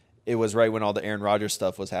Wednesday, it was right when all the Aaron Rodgers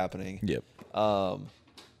stuff was happening. Yep.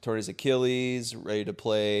 Tore his Achilles, ready to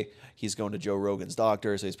play. He's going to Joe Rogan's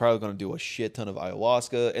doctor, so he's probably going to do a shit ton of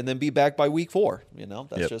ayahuasca and then be back by week 4. You know,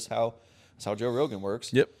 that's Yep. just how Joe Rogan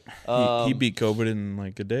works. Yep. He beat COVID in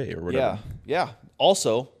like a day or whatever. Yeah.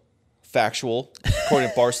 Also, factual, according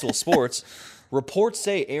to Barstool Sports, reports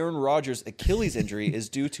say Aaron Rodgers' Achilles injury is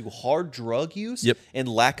due to hard drug use Yep. and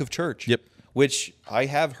lack of church. Yep. Which I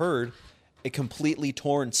have heard a completely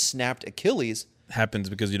torn, snapped Achilles. Happens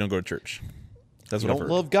because you don't go to church. That's You what I've don't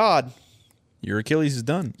heard. love God, Your Achilles is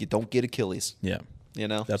done. you don't get Achilles. Yeah. You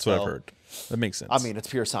know? That's what So, I've heard. That makes sense. I mean, it's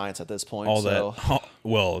pure science at this point. all so. that.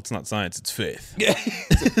 Well, it's not science, it's faith.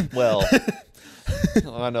 Well,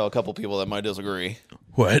 I know a couple people that might disagree.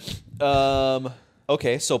 What?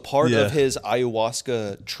 Okay, so part Yeah. of his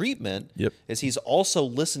ayahuasca treatment Yep. is he's also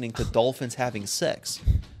listening to dolphins having sex.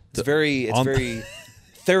 It's very on-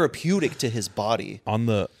 therapeutic to his body. On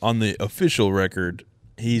the official record,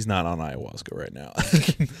 he's not on ayahuasca right now.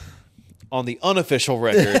 On the unofficial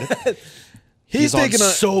record, he's on taking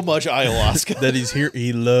so much ayahuasca. that he's here.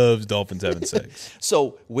 He loves dolphins having sex.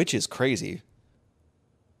 So, which is crazy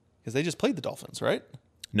because they just played the Dolphins, right?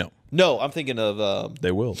 No, I'm thinking of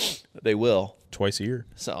they will they will. twice a year.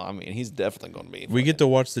 So, I mean, he's definitely going to be. We get to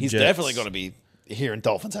watch the He's Jets. definitely going to be hearing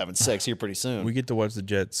dolphins having sex here pretty soon. We get to watch the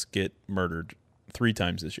Jets get murdered 3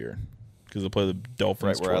 times this year because they'll play the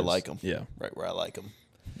Dolphins right where I twice. like them. Yeah, Right where I like them.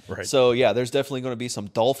 right. So yeah, there's definitely going to be some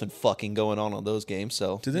dolphin fucking going on those games.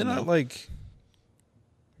 So do they you not know. like?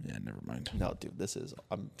 Yeah, never mind. No, dude,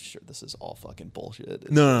 I'm sure this is all fucking bullshit. It's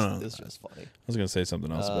No. It's just funny. I was gonna say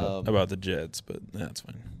something else about the Jets, but that's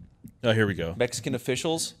fine. Oh, here we go. Mexican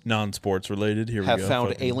officials Non-sports related. Here have we go. found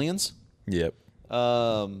Fucking- aliens. Yep.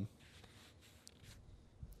 Um,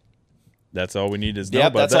 That's all we need is know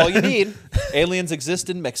yep, about that's that. all you need. Aliens exist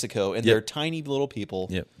in Mexico, and Yep. they're tiny little people.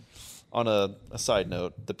 Yep. On a side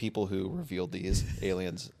note, the people who revealed these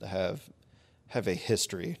aliens have a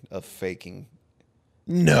history of faking.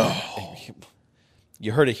 No.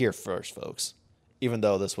 You heard it here first, folks. Even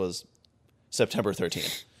though this was September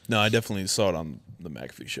 13th. No, I definitely saw it on the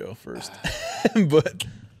McAfee show first, but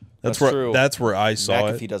That's where true. that's where I saw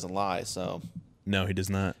McAfee it. doesn't lie, so. No, he does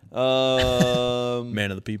not. Um,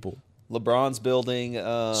 Man of the people. LeBron's building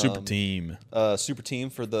Super team. super team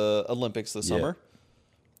for the Olympics this summer.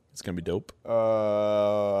 It's gonna be dope.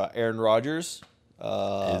 Aaron Rodgers we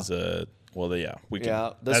can.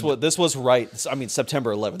 Yeah, this was right. I mean,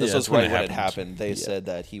 September 11th. This was right when it happened. They said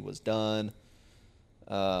that he was done.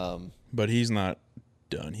 But he's not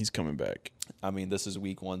done. He's coming back. I mean, this is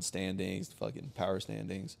week 1 standings, fucking power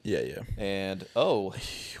standings. Yeah. And oh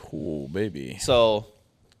baby. So,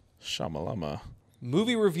 Shamalama.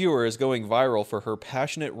 Movie reviewer is going viral for her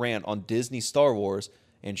passionate rant on Disney Star Wars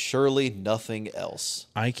and surely nothing else.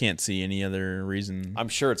 I can't see any other reason. I'm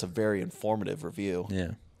sure it's a very informative review.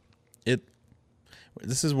 Yeah.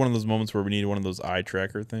 This is one of those moments where we need one of those eye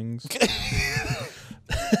tracker things.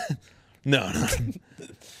 No.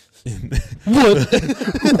 What?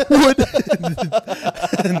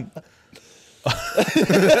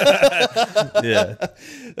 Yeah.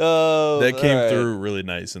 That came through really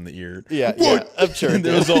nice in the ear. Yeah, I'm sure. It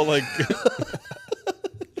was all like,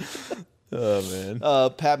 oh man.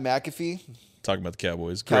 Pat McAfee. Talking about the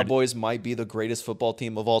Cowboys. Cowboys might be the greatest football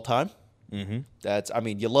team of all time.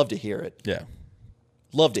 Mm-hmm. You love to hear it. Yeah.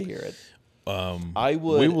 Love to hear it.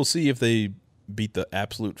 We will see if they beat the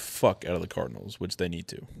absolute fuck out of the Cardinals, which they need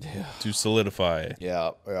to solidify.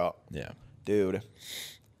 Yeah. Dude.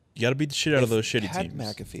 You got to beat the shit out of those shitty Pat teams.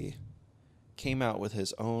 McAfee came out with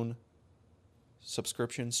his own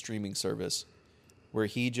subscription streaming service where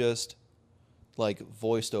he just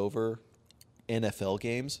voiced over NFL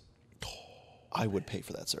games. I would pay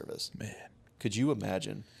for that service. Man. Could you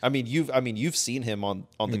imagine? I mean, you've seen him on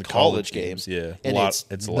the college games. Yeah. And it's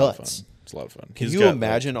a nuts. lot of fun. It's a lot of fun. Can you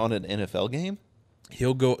imagine on an NFL game?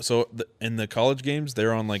 He'll go. So in the college games,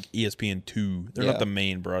 they're on ESPN2. They're not the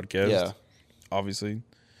main broadcast, obviously.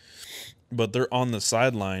 But they're on the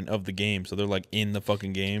sideline of the game, so they're in the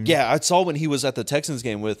fucking game. Yeah, I saw when he was at the Texans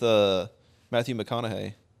game with Matthew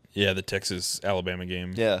McConaughey. Yeah, the Texas-Alabama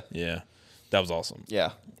game. Yeah. Yeah. That was awesome.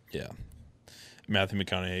 Yeah. Yeah. Matthew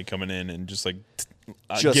McConaughey coming in and just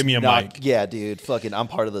give me a mic. Yeah, dude. Fucking, I'm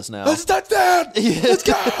part of this now. Let's touch that. Let's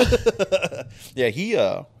go. Yeah,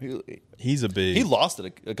 he's a big. He lost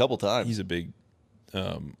it a couple times. He's a big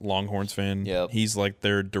Longhorns fan. Yeah. He's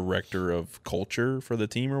their director of culture for the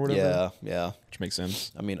team or whatever. Yeah. Which makes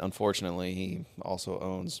sense. I mean, unfortunately, he also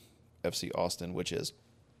owns FC Austin, which is.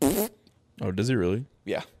 Oh, does he really?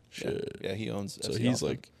 Yeah. Shit. Yeah, he owns. So FC he's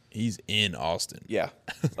Austin. He's in Austin. Yeah.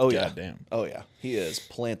 Oh yeah. Damn. Oh yeah. He has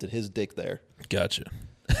planted his dick there. Gotcha.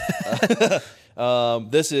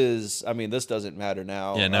 This doesn't matter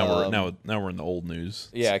now. Yeah. Now we're in the old news.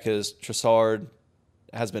 Yeah, because Trossard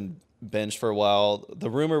has been benched for a while. The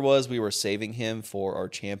rumor was we were saving him for our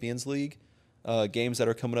Champions League games that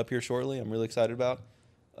are coming up here shortly. I'm really excited about.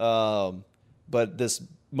 But this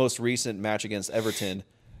most recent match against Everton,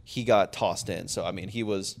 he got tossed in. So I mean, he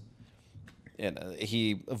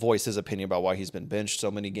voiced his opinion about why he's been benched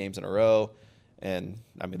so many games in a row. And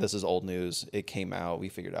I mean, this is old news. It came out. We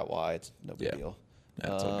figured out why. It's no big deal.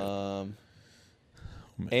 That's okay.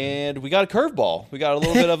 And we got a curveball. We got a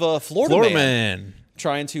little bit of a Florida man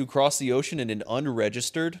trying to cross the ocean in an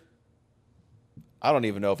unregistered. I don't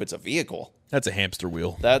even know if it's a vehicle. That's a hamster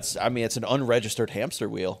wheel. It's an unregistered hamster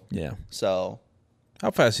wheel. Yeah. So. How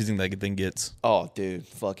fast do you think that thing gets? Oh, dude.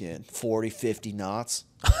 Fucking 40, 50 knots.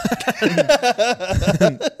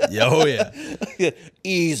 Oh, yeah.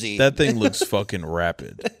 Easy. That thing looks fucking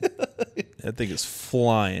rapid. That thing is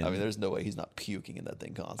flying. I mean, there's no way he's not puking in that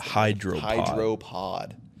thing constantly.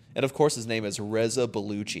 Hydropod. And, of course, his name is Reza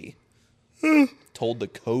Bellucci. Told the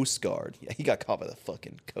Coast Guard. Yeah, he got caught by the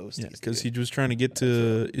fucking coast. Yeah, because he was trying to get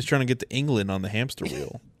to England on the hamster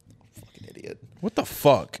wheel. Fucking idiot. What the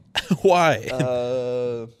fuck? Why?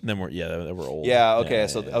 Then we're old. Yeah. Okay.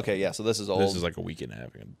 So this is old. This is a week and a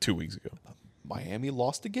half ago, 2 weeks ago. Miami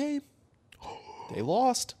lost a game. They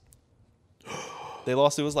lost. They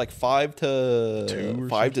lost. It was 5 to 2,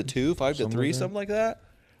 5 to 2, 5 to 3, something like that.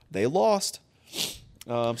 They lost.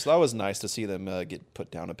 So that was nice to see them get put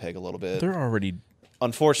down a peg a little bit. They're already.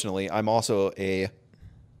 Unfortunately, I'm also a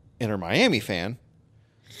Inter Miami fan.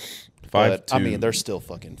 5-2. I mean, they're still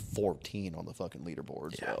fucking 14 on the fucking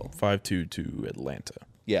leaderboard. Yeah, so 5-2 to Atlanta.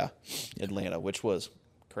 Yeah, Atlanta, which was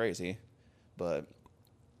crazy, but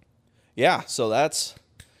yeah. So that's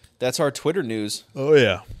our Twitter news. Oh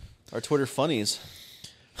yeah, our Twitter funnies.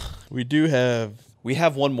 We have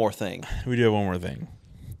one more thing. We do have one more thing.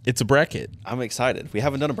 It's a bracket. I'm excited. We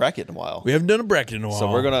haven't done a bracket in a while.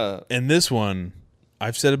 So we're gonna. And this one,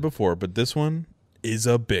 I've said it before, but this one is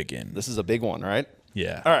a big one. This is a big one, right?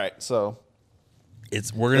 Yeah. All right. So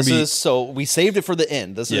so we saved it for the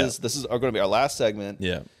end. This is going to be our last segment.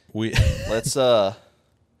 Yeah. Let's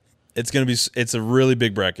It's a really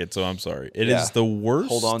big bracket, so I'm sorry. It is the worst.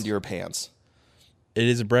 Hold on to your pants. It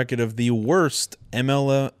is a bracket of the worst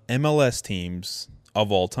MLS teams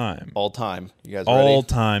of all time. All time. You guys ready? All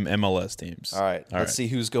time MLS teams. All right. Let's see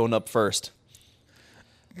who's going up first.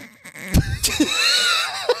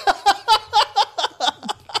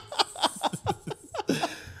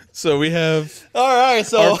 So we have all right.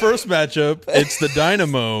 So our first matchup. It's the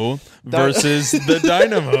Dynamo versus the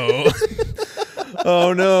Dynamo.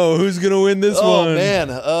 Oh no, who's gonna win this one? Oh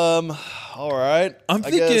man. All right. I'm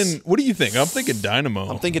thinking. What do you think? I'm thinking Dynamo.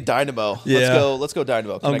 I'm thinking Dynamo. Yeah. Let's go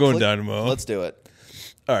Dynamo. I'm going Dynamo. Let's do it.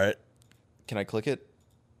 All right. Can I click it?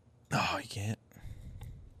 Oh, you can't.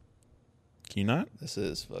 Can you not? This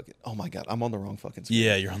is fucking. Oh my god, I'm on the wrong fucking screen.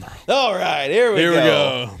 Yeah, you're on the wrong. All right, here we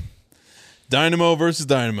go. Dynamo versus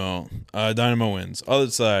Dynamo. Dynamo wins. Other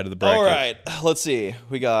side of the bracket. All right, let's see.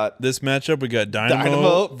 We got this matchup. We got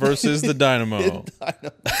Dynamo versus the Dynamo.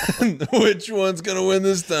 Which one's gonna win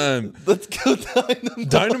this time? Let's go Dynamo.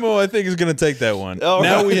 Dynamo, I think, is gonna take that one.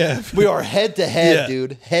 Now we are head to head,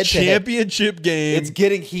 dude. Head to head. Championship game. It's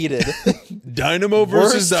getting heated. Dynamo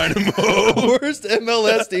versus Dynamo. Worst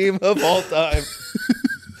MLS team of all time.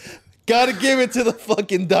 Gotta give it to the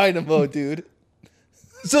fucking Dynamo, dude.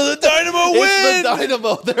 So the Dynamo wins. It's the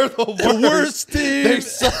Dynamo. They're the worst team. They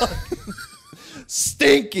suck.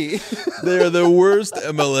 Stinky. They're the worst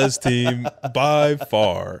MLS team by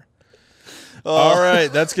far. All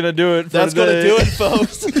right, that's gonna do it. That's gonna do it,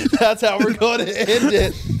 folks. That's how we're going to end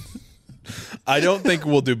it. I don't think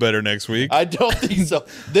we'll do better next week. I don't think so.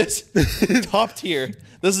 This top tier.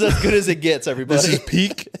 This is as good as it gets, everybody. This is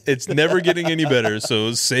peak. It's never getting any better.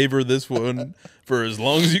 So savor this one for as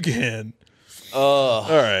long as you can. All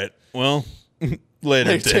right. Well,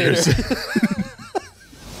 later, taters.